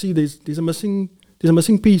to like, see, there's a missing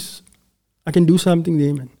piece. I can do something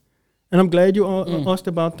there, man. And I'm glad you asked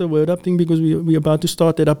about the Word Up thing because we're about to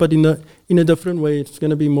start it up, but in a different way. It's going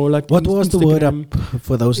to be more like What was the Word Up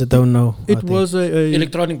for those that don't know? It was a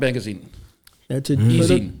Electronic magazine. That's it. Easy.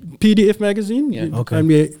 So the PDF magazine. Yeah. Okay. And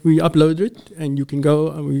we upload it, and you can go.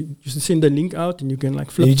 And we just send the link out, and you can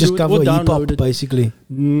like flip. You just through cover it or hip hop download it. basically.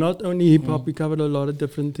 Not only hip hop, we covered a lot of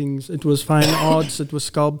different things. It was fine arts. It was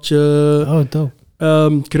sculpture. Oh, dope.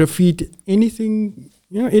 graffiti, anything,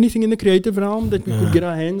 anything in the creative realm that we could get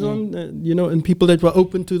our hands on, and people that were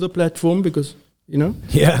open to the platform because,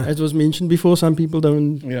 as was mentioned before, some people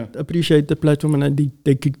don't appreciate the platform and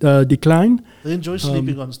they decline. They enjoy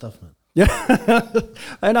sleeping on stuff, man. Yeah,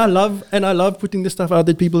 and I love putting the stuff out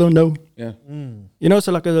that people don't know. Yeah.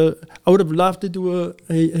 So like I would have loved to do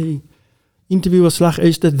a interview with Slag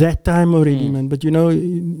East at that time already, man. But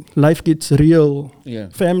life gets real. Yeah.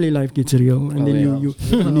 Family life gets real, and then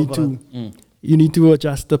you need to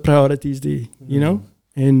adjust the priorities there.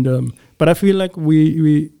 And but I feel like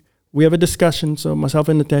we have a discussion. So myself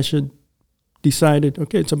and Natasha decided,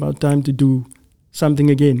 okay, it's about time to do something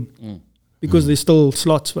again. Because there's still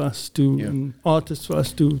slots for us to, artists for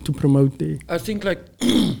us to promote there. I think like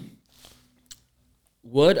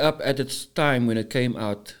Word Up at its time when it came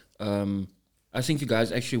out, I think you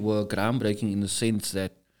guys actually were groundbreaking in the sense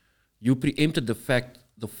that you preempted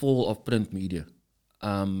the fall of print media,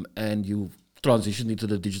 and you transitioned into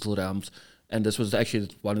the digital realms. And this was actually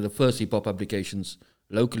one of the first hip hop publications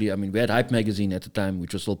locally. I mean, we had Hype magazine at the time,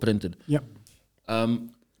 which was still printed. Yep.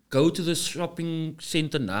 Go to the shopping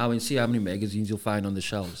center now and see how many magazines you'll find on the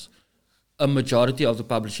shelves. A majority of the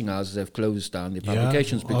publishing houses have closed down their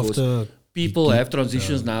publications because people have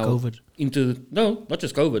transitions now COVID. into, no, not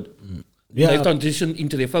just COVID. They've transitioned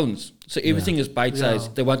into their phones. So everything is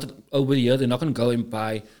bite-sized. They want it over here. They're not going to go and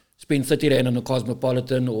spend 30 rand on a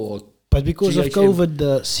Cosmopolitan or... But because of GHM. COVID,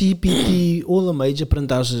 the CPT, all the major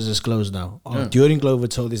print houses is closed now. During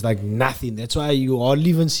COVID, so there's like nothing. That's why you hardly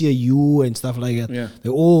even see a U and stuff like that. Yeah.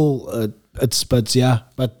 They're all,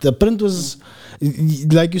 But the print was,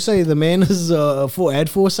 like you say, the man is had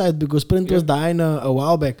foresight because print was dying a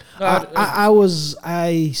while back.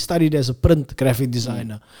 I studied as a print graphic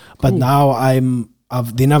designer, but now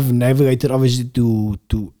I've navigated obviously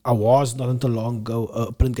to I was not until long ago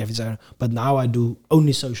a print graphic designer, but now I do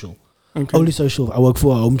only social. Okay. Only social. I work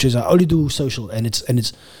for a home chase. I only do social, and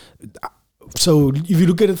it's. So if you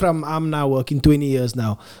look at it from, I'm now working 20 years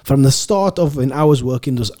now. From the start of when I was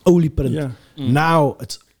working, it was only print. Yeah. Now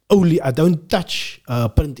it's only, I don't touch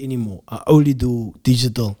print anymore. I only do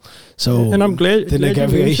digital. So and I'm glad you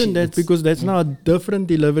mentioned that because that's now a different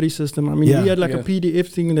delivery system. I mean, we had like a PDF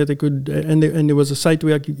thing that I could, and there was a site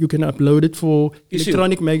where you can upload it for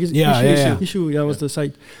electronic magazine. Issue was the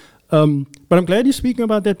site. But I'm glad you're speaking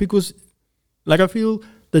about that because, like, I feel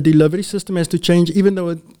the delivery system has to change, even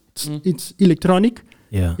though it's electronic.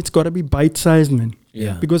 Yeah, it's got to be bite-sized, man.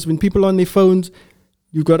 Yeah, because when people are on their phones,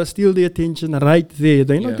 you got to steal their attention right there.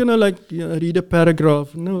 They're not gonna read a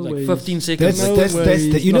paragraph. No way. 15 seconds. That's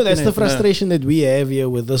the frustration that we have here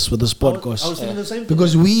with this podcast. I was thinking the same thing.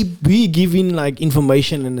 Because we give in like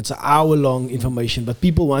information and it's an hour-long information, but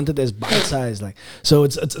people want it as bite-sized. Like, so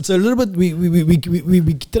it's a little bit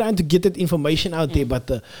we trying to get that information out there, but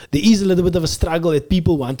there is a little bit of a struggle that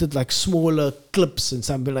people wanted like smaller clips and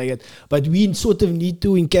something like that. But we sort of need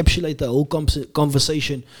to encapsulate the whole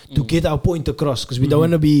conversation to get our point across because we don't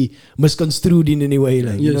want to be misconstrued in any way,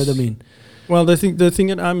 like you know what I mean. Well, the thing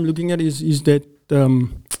that I'm looking at is that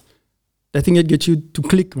the thing that gets you to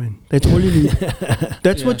click, man. That's all you need.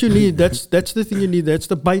 That's what you need. That's the thing you need. That's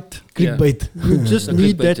the bite. Clickbait. You just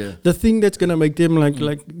need that the thing that's gonna make them like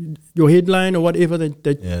your headline or whatever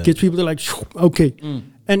that gets people to like okay.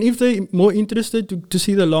 And if they're more interested to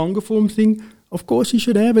see the longer form thing, of course you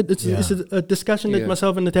should have it. It's a discussion that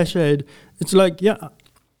myself and Natasha had. It's like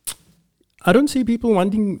I don't see people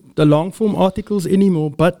wanting the long form articles anymore,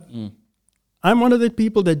 but I'm one of the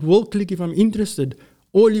people that will click if I'm interested.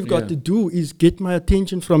 All you've got to do is get my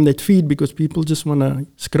attention from that feed because people just want to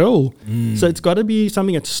scroll. So it's got to be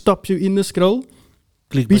something that stops you in the scroll.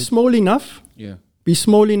 Be small enough. Yeah. Be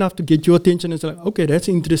small enough to get your attention. It's like, okay, that's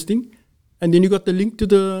interesting. And then you got the link to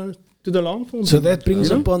the long form. So that brings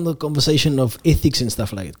up on the conversation of ethics and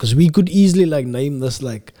stuff like that. Because we could easily like name this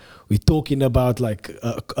like we're talking about like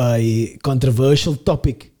a controversial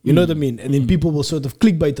topic. You know what I mean? And then people will sort of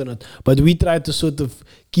clickbait on it. But we try to sort of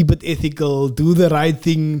keep it ethical, do the right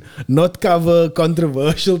thing, not cover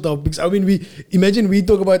controversial topics. I mean, we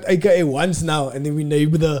talk about AKA once now and then we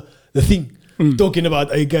name the thing. Talking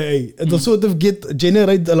about AKA, it'll sort of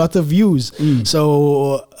generate a lot of views.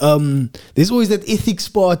 So there's always that ethics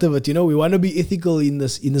part of it. You know, we want to be ethical in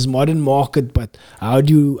this modern market, but how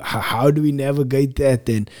do we navigate that?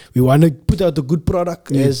 And we want to put out a good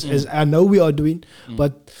product, as I know we are doing,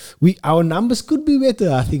 but our numbers could be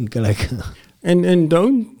better. I think like. And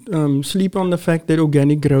don't sleep on the fact that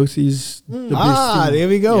organic growth is the best thing. There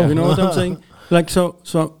we go. Yeah. You know what I'm saying? Like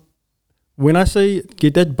so. When I say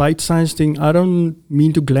get that bite-sized thing, I don't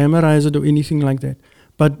mean to glamorize it or anything like that.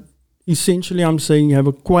 But essentially, I'm saying have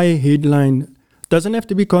a quiet headline doesn't have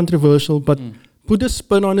to be controversial, but put a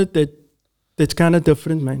spin on it that's kind of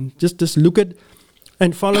different, man. Just look at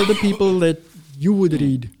and follow the people that you would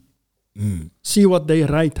read. See what they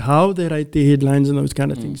write, how they write the headlines and those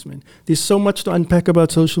kind of things, man. There's so much to unpack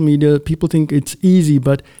about social media. People think it's easy,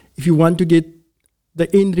 but if you want to get the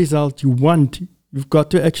end result you want, you've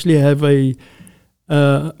got to actually have a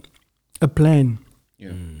plan.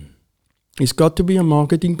 Yeah. It's got to be a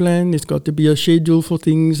marketing plan. There's got to be a schedule for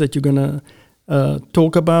things that you're gonna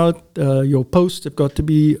talk about. Your posts have got to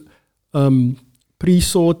be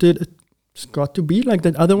pre-sorted. It's got to be like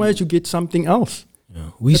that. Otherwise, you get something else.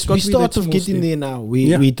 Yeah. We start off getting there now.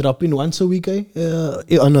 We drop in once a week.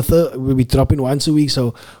 On a third, we drop in once a week.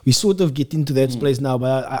 So we sort of get into that place now.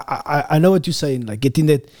 But I know what you're saying. Like getting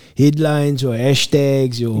that headlines, your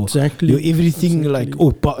hashtags, your everything. Like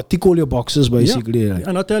tick all your boxes basically. Yeah.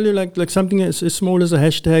 And I'll tell you, like something as small as the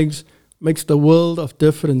hashtags makes the world of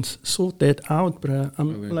difference. Sort that out, bruh.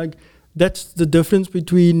 Like that's the difference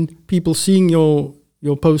between people seeing your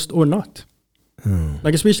post or not.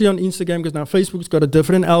 Like especially on Instagram, because now Facebook's got a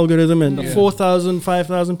different algorithm, and the 4,000,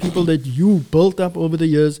 5,000 people that you built up over the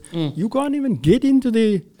years, you can't even get into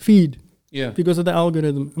their feed because of the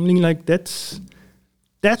algorithm. I mean, like that's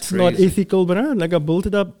not ethical, but like I built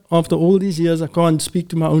it up after all these years. I can't speak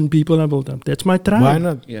to my own people I built up. That's my tribe. Why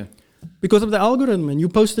not? Yeah. Because of the algorithm, and you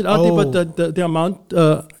post it out there, but the amount,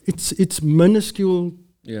 it's minuscule,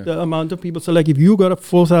 the amount of people. So like if you got a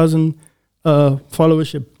 4,000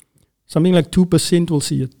 followership, something like 2% will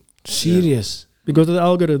see it. Serious. Because of the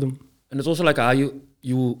algorithm. And it's also like how who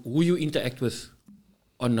you interact with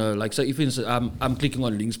on like, so if I'm clicking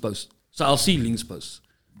on links posts, so I'll see links posts.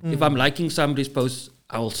 If I'm liking somebody's posts,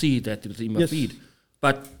 I'll see that in my feed.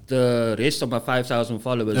 But the rest of my 5,000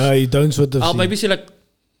 followers, you don't sort of I'll maybe see like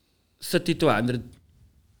 30 to 100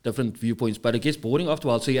 different viewpoints, but it gets boring after a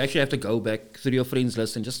while. So you actually have to go back through your friends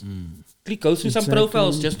list and just go through some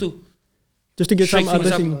profiles just to get some other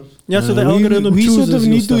thing. Yeah, so the algorithm we chooses sort of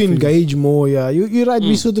need to stuff engage more. Yeah, you're right.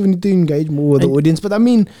 We sort of need to engage more with the audience. But I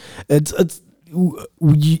mean,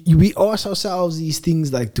 we ask ourselves these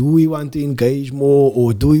things like, do we want to engage more,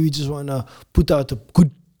 or do we just want to put out a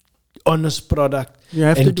good, honest product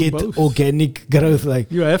and get organic growth?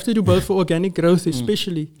 Like you have to do both for organic growth,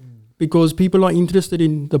 especially because people are interested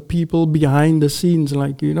in the people behind the scenes.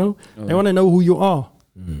 Like they want to know who you are.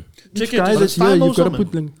 Each guy that's here, you got to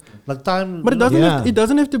put like time, but it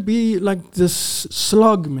doesn't have to be like this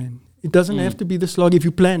slog, man. It doesn't have to be the slog if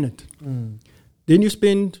you plan it. Then you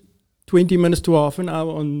spend 20 minutes to half an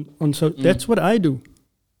hour on so that's what I do.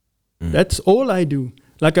 That's all I do.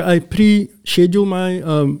 Like I pre-schedule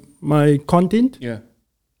my content,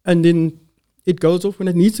 and then it goes off when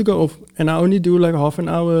it needs to go off, and I only do like half an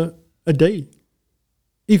hour a day,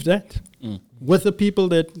 if that, with the people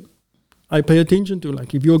that I pay attention to.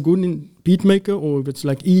 Like if you're good in beatmaker, or if it's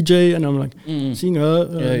like EJ, and I'm like seeing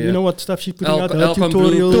her, you know what stuff she's putting out, her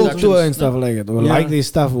tutorials, talk to her and stuff like that, or like this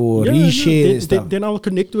stuff, or reshare stuff. Then I'll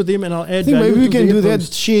connect with them and I'll add. I think maybe we can do that.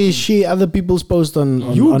 Share other people's posts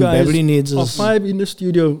on you guys Babbling Heads. Are 5 in the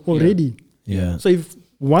studio already. Yeah. So if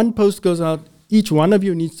one post goes out, each one of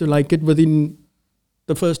you needs to like it within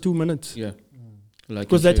the first 2 minutes. Yeah.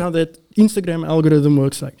 Because that's how that Instagram algorithm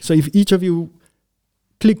works. Like, so if each of you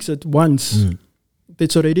clicks it once,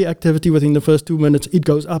 it's already activity within the first 2 minutes. It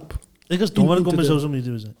goes up. Ik is dom op mijn social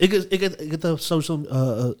media. Ik heb een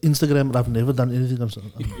social Instagram, but I've never done anything on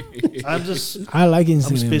social. I like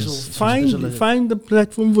Instagram. I'm special. Find the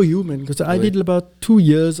platform for you, man. Because I did about 2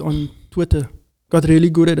 years on Twitter. Got really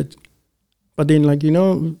good at it. But then, like,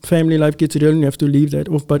 family life gets real and you have to leave that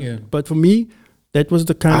off. But for me, that was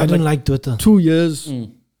the kind I of don't like Twitter. 2 years.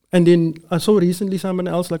 And then I saw recently someone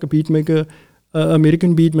else, like a beatmaker,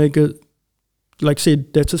 American beatmaker, like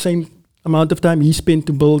said that's the same amount of time he spent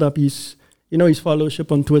to build up his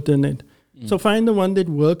followership on Twitter and that. So find the one that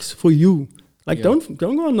works for you. Like don't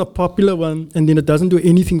go on a popular one and then it doesn't do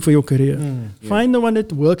anything for your career. Find the one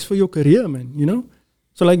that works for your career, man.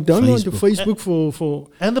 So like don't go into Facebook for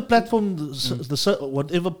and the platform, the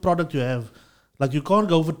whatever product you have. Like you can't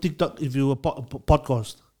go for TikTok if you're a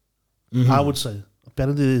podcast. I would say.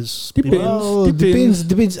 Apparently,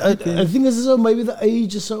 depends. I think it's also maybe the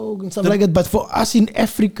age or so and stuff like that. But for us in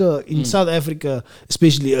Africa, in South Africa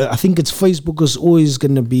especially, I think it's Facebook is always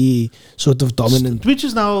going to be sort of dominant. Twitch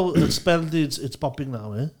is now, apparently it's popping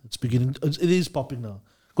now. It's beginning. It is popping now.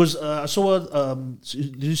 Because I saw,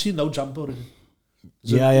 did you see No Jumper?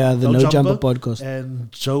 The No Jumper podcast. And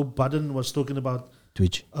Joe Budden was talking about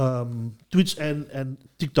Twitch and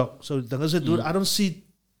TikTok. So then I said, dude, I don't see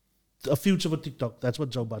a future for TikTok. That's what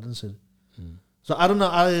Joe Budden said. So I don't know.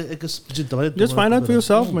 Just find out for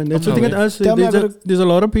yourself, man. That's the thing. Tell me There's a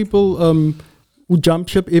lot of people who jump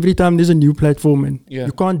ship every time there's a new platform, and Yeah.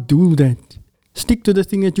 you can't do that. Stick to the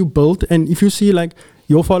thing that you built, and if you see like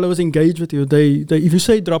your followers engage with you, they if you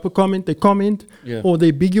say drop a comment, they comment, Yeah. or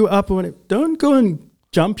they big you up, or whatever. Don't go and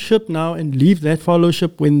jump ship now and leave that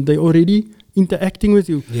followership when they already interacting with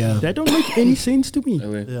you. Yeah. That don't make any sense to me.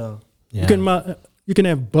 Okay. Yeah. You can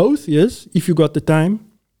have both, yes, if you got the time,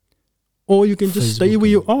 or you can just stay where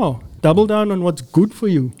you are. Double down on what's good for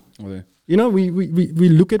you. Okay. You know, we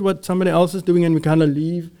look at what somebody else is doing and we kind of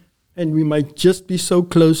leave, and we might just be so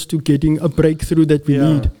close to getting a breakthrough that we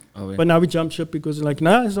need. Okay. But now we jump ship because like,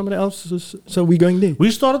 nah, somebody else is, so we're going there.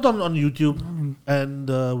 We started on YouTube and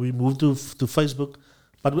we moved to Facebook,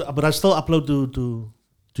 but I still upload to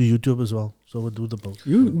YouTube as well. So we do the both.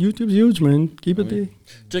 YouTube's huge, man. Keep it there.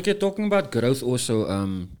 JK, talking about growth also,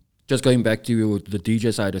 just going back to the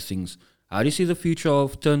DJ side of things, how do you see the future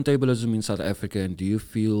of turntablism in South Africa, and do you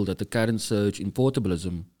feel that the current surge in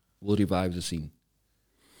portablism will revive the scene?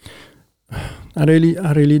 I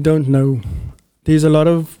really don't know. There's a lot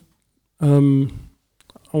of, I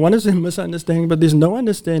want to say misunderstanding, but there's no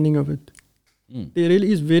understanding of it. There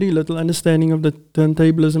really is very little understanding of the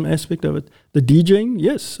turntablism aspect of it. The DJing,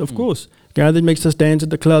 yes, of course. Guy that makes us dance at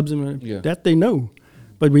the clubs, and that they know.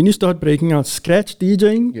 But when you start breaking out scratch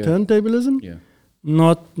DJing, turntablism,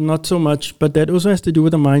 not so much. But that also has to do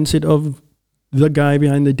with the mindset of the guy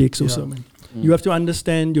behind the decks also, man. You have to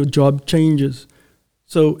understand your job changes.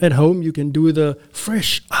 So at home you can do the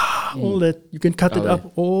fresh, all that. You can cut it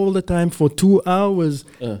up all the time for 2 hours,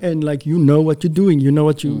 and like you know what you're doing, you know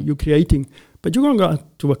what you're creating. But you're gonna go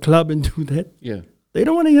to a club and do that. Yeah. They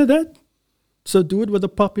don't want to hear that. So do it with a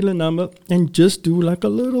popular number and just do like a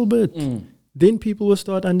little bit. Then people will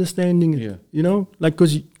start understanding it. Yeah. You know, like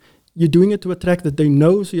because you're doing it to a track that they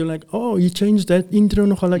know. So you're like, oh, he changed that intro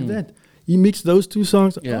nogal like that. He mixed those two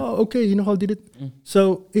songs. Yeah. Oh, okay, you know how did it.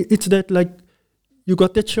 So it's that like you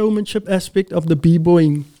got that showmanship aspect of the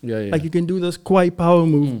b-boying. Like you can do this quite power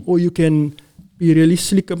move, or you can be really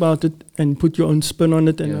slick about it and put your own spin on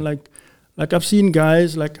it. And like I've seen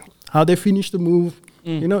guys like how they finish the move.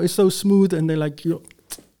 You know, it's so smooth, and they're like, you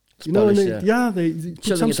know, and they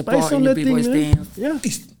put some spice on that thing. Yeah.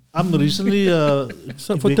 I'm recently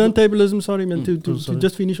so for turntablism, sorry man, to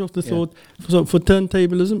just finish off the thought. So for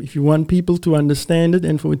turntablism, if you want people to understand it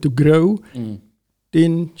and for it to grow,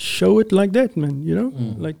 then show it like that, man. You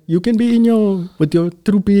know, like you can be with your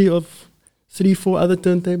troopie of 3-4 other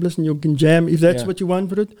turntablists, and you can jam. If that's what you want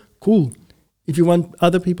for it, cool. If you want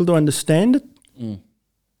other people to understand it,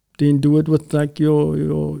 then do it with like your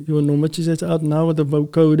normaties that's out now with the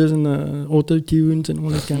vocoders and the auto tunes and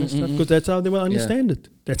all that kind of stuff, because that's how they will understand it.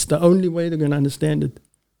 That's the only way they're gonna understand it.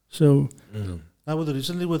 So now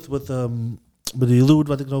recently with the Hildewood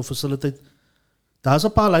wat ek nou facilitate, daar's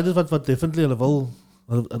 'n paar leiders wat definitely hulle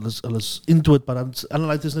is into it, but dan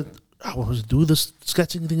leiders net we do this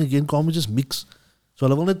sketching thing again, can't we just mix? So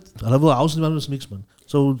hulle wil house nie maar mix, man.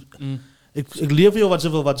 So ek leer vir jou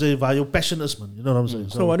wat jy waar jou passion is, man. You know what I'm saying?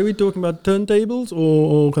 So what are we talking about? Turntables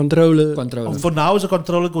or controller? Controller. For now it's a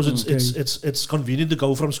controller because it's convenient to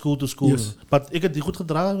go from school to school. Yes. But ek het die goed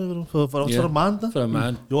gedra vir ons vir 'n maand. Vir 'n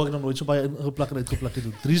maand. Jo, ek het nog nooit so baie ingeplak en uitgeplak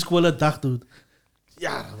gedoen. 3 skole 'n dag doen.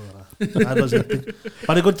 Ja, dat was het.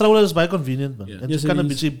 Maar die controller is baie convenient, man. En Yes, jy kan it 'n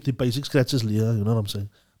bietjie die basic scratches leer, you know what I'm saying?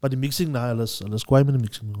 But the mixing now, alles kwai met die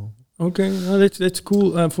mixing. Okay, no, that's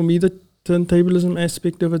cool. For me, the turntablism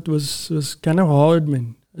aspect of it was kind of hard,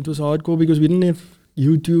 man. It was hardcore because we didn't have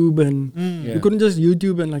YouTube and you couldn't just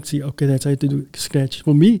YouTube and like see, okay, that's how to do scratch.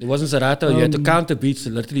 For me, It wasn't Serato. You had to count the beats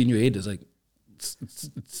literally in your head. It's like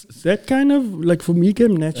that kind of like for me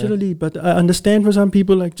came naturally, but I understand for some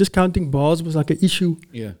people like just counting bars was like an issue.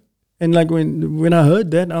 Yeah. And like when I heard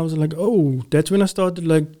that, I was like, oh, that's when I started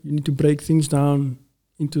like you need to break things down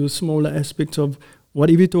into smaller aspects of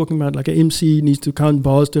whatever you're talking about. Like an MC needs to count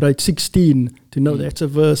bars to write 16 to know that's a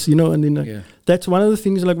verse, you know. And then like, that's one of the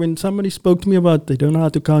things. Like when somebody spoke to me about they don't know how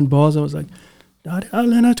to count bars, I was like, I'll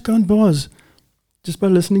learn how to count bars just by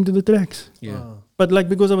listening to the tracks. Yeah. But like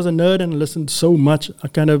because I was a nerd and listened so much, I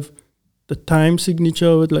kind of the time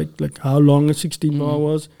signature with like how long a 16 bar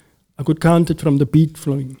was, I could count it from the beat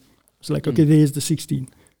flowing. It's like okay, there's the 16.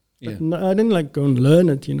 But no, I didn't like go and learn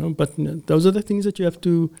it, you know. But those are the things that you have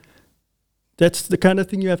to. That's the kind of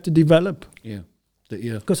thing you have to develop. Yeah. The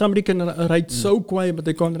ear. Because somebody can write so quiet, but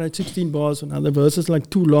they can't write 16 bars, and other verses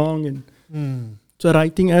like too long, and so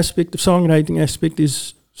writing aspect, the songwriting aspect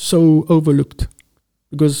is so overlooked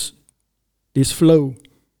because there's flow,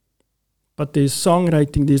 But there's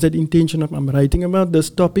songwriting, there's that intention of I'm writing about this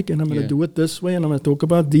topic and I'm going to do it this way and I'm going to talk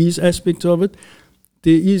about these aspects of it.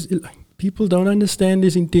 There is, people don't understand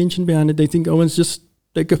this intention behind it. They think, oh, it's just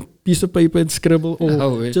take a piece of paper and scribble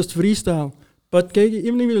or just freestyle. But kijk,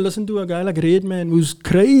 even if you listen to a guy like Redman who's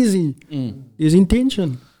crazy, there's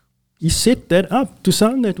intention. He set that up to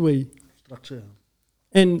sound that way. Structure.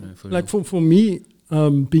 And like for me,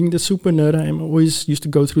 being the super nerd I am, I always used to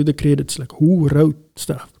go through the credits, like who wrote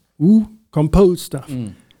stuff, who composed stuff.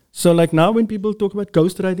 So like now when people talk about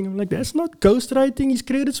ghostwriting, I'm like, that's not ghostwriting. His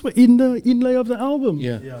credits were in the inlay of the album.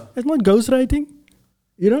 That's not ghostwriting.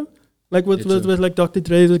 You know? Like with like Dr.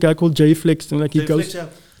 Dre, there's a guy called J Flex, and like he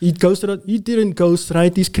didn't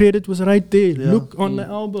ghostwrite. His credit was right there. Look on the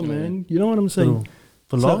album, man. You know what I'm saying?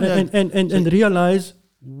 So, and realize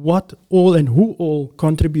what all and who all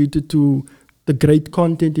contributed to the great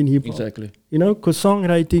content in hip hop. Exactly. You know, because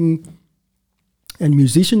songwriting and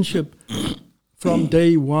musicianship from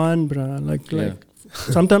day one, bruh. Like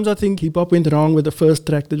sometimes I think hip hop went wrong with the first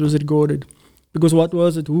track that was recorded. Because what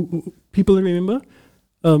was it? Who people remember?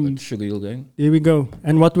 Sugar Hill Gang. There we go.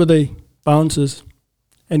 And what were they? Bouncers.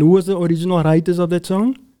 And who was the original writers of that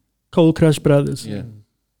song? Cold Crush Brothers. Yeah.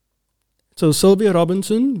 So Sylvia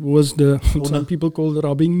Robinson was some people call the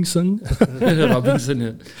Robinson.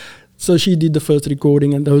 Robinson. So she did the first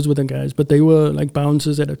recording, and those were the guys. But they were like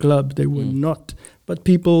bouncers at a club. They were not. But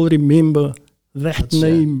people remember that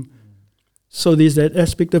name. So there's that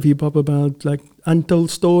aspect of hip hop about like untold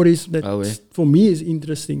stories that for me is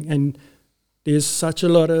interesting. And there's such a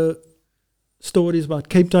lot of stories about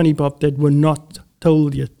Cape Town hip hop that were not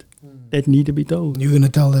told yet, that need to be told. You're gonna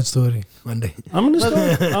tell that story one day. I'm gonna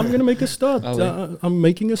start. I'm gonna make a start. I'm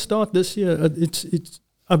making a start this year.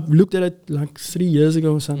 I've looked at it like 3 years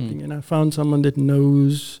ago or something, and I found someone that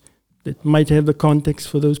knows, that might have the context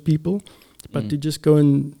for those people. But to just go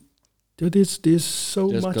and there's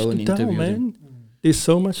so much to tell, man. There's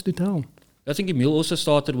so much to tell. I think Emil also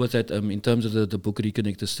started with that in terms of the book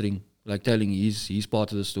Reconnect the String, like telling he's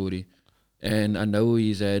part of the story. And I know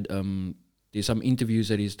he's had there's some interviews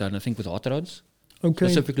that he's done, I think with Hot Rods,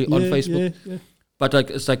 specifically on Facebook. Yeah. But like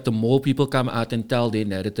it's like the more people come out and tell their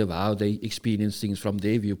narrative, how they experience things from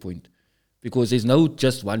their viewpoint, because there's no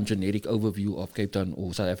just one generic overview of Cape Town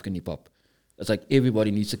or South African hip hop. It's like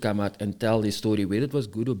everybody needs to come out and tell their story, whether it was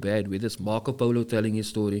good or bad, whether it's Marco Polo telling his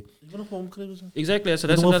story. Exactly, so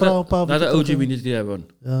that's another OG we need to have on.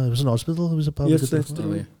 Yeah, it was an hospital. It was a public. Yes, that's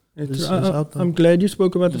true. I'm glad you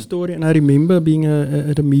spoke about the story, and I remember being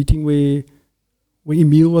at a meeting where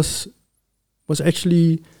Emil was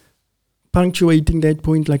actually punctuating that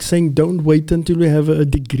point, like saying, don't wait until we have a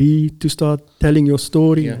degree to start telling your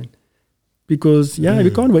story. Man. Because,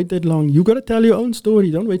 we can't wait that long. You got to tell your own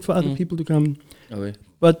story. Don't wait for other people to come.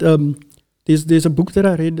 But there's a book that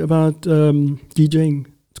I read about DJing.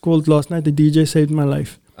 It's called Last Night the DJ Saved My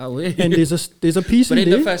Life. And there's a piece in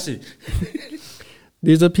there.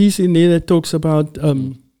 There's a piece in there that talks about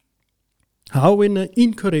how when an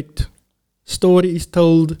incorrect story is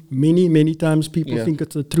told many, many times, people think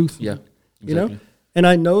it's the truth. Yeah, exactly. You know? And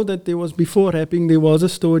I know that there was, before rapping, there was a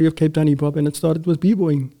story of Cape Town hip hop, and it started with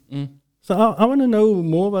b-boying. So I want to know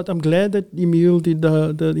more about. I'm glad that Emil did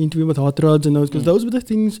the interview with Hot Rods and those, because those were the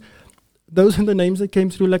things, those are the names that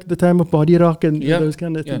came through, like at the time of Body Rock and those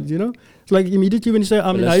kind of things, you know? It's like immediately when you say,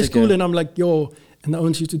 I'm in high school, and I'm like, yo, and the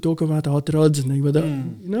ones used to talk about Hot Rods, and they were the,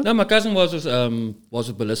 you know? No, my cousin was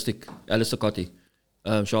with Ballistic, Alistair Cotty,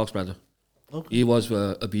 Shaq's brother. Okay. He was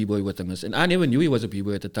a b-boy with him. And I never knew he was a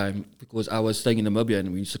b-boy at the time, because I was staying in Namibia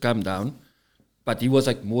and we used to come down. But he was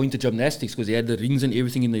like more into gymnastics because he had the rings and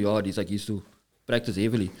everything in the yard. He's like, he used to practice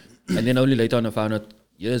heavily. And then only later on I found out,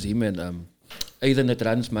 yes, him and Aidan that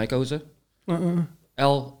runs Mike Hauser,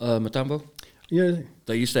 Al Matambo. Yeah.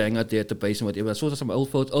 They used to hang out there at the base and whatever. I saw some old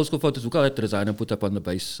school photos. Look at Resign put up on the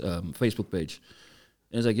base Facebook page.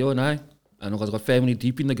 And it's like, yo, and I was got family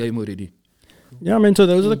deep in the game already. Yeah, man, so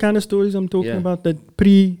those are the kind of stories I'm talking about, that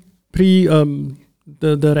pre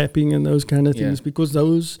the rapping and those kind of things, because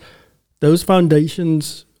those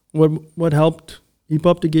foundations what helped hip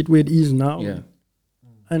hop to get where it is now. Yeah.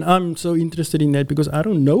 And I'm so interested in that because I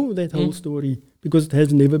don't know that whole story, because it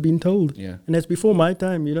has never been told. Yeah. And that's before my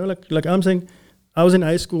time, you know, like I'm saying, I was in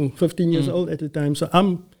high school, 15 years old at the time. So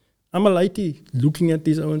I'm a lighty looking at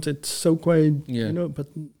these ones. It's so quiet, you know, but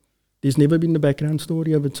there's never been the background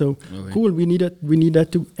story of it. So cool, we need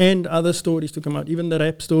that to, and other stories to come out. Even the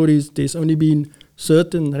rap stories, there's only been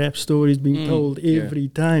certain rap stories being told every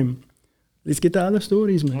time. Let's get the other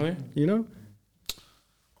stories, man. You know?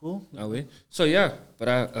 Cool. So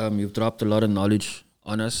but you've dropped a lot of knowledge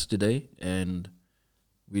on us today, and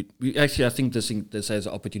we actually, I think this has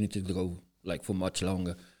an opportunity to go like for much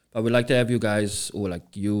longer. But we'd like to have you guys, or like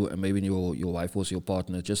you and maybe your wife or your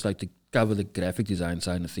partner, just like to cover the graphic design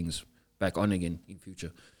side of things back on again in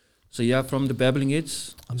future. So yeah, from the Babbling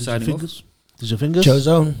Heads, I'm Dj signing off. Fingaz. Dj Fingaz. Joe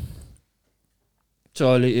Zone.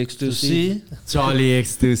 Charlie To X2C. see. Charlie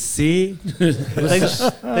X2C.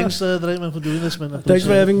 Thanks, Drayman, for doing this, man. Thanks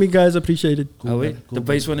for having me, guys. Appreciate it. Cool, the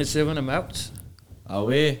base 187, I'm out.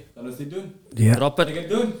 Away. Dan is dit doen. Yeah. Drop it. Ek het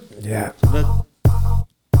doen. Yeah. That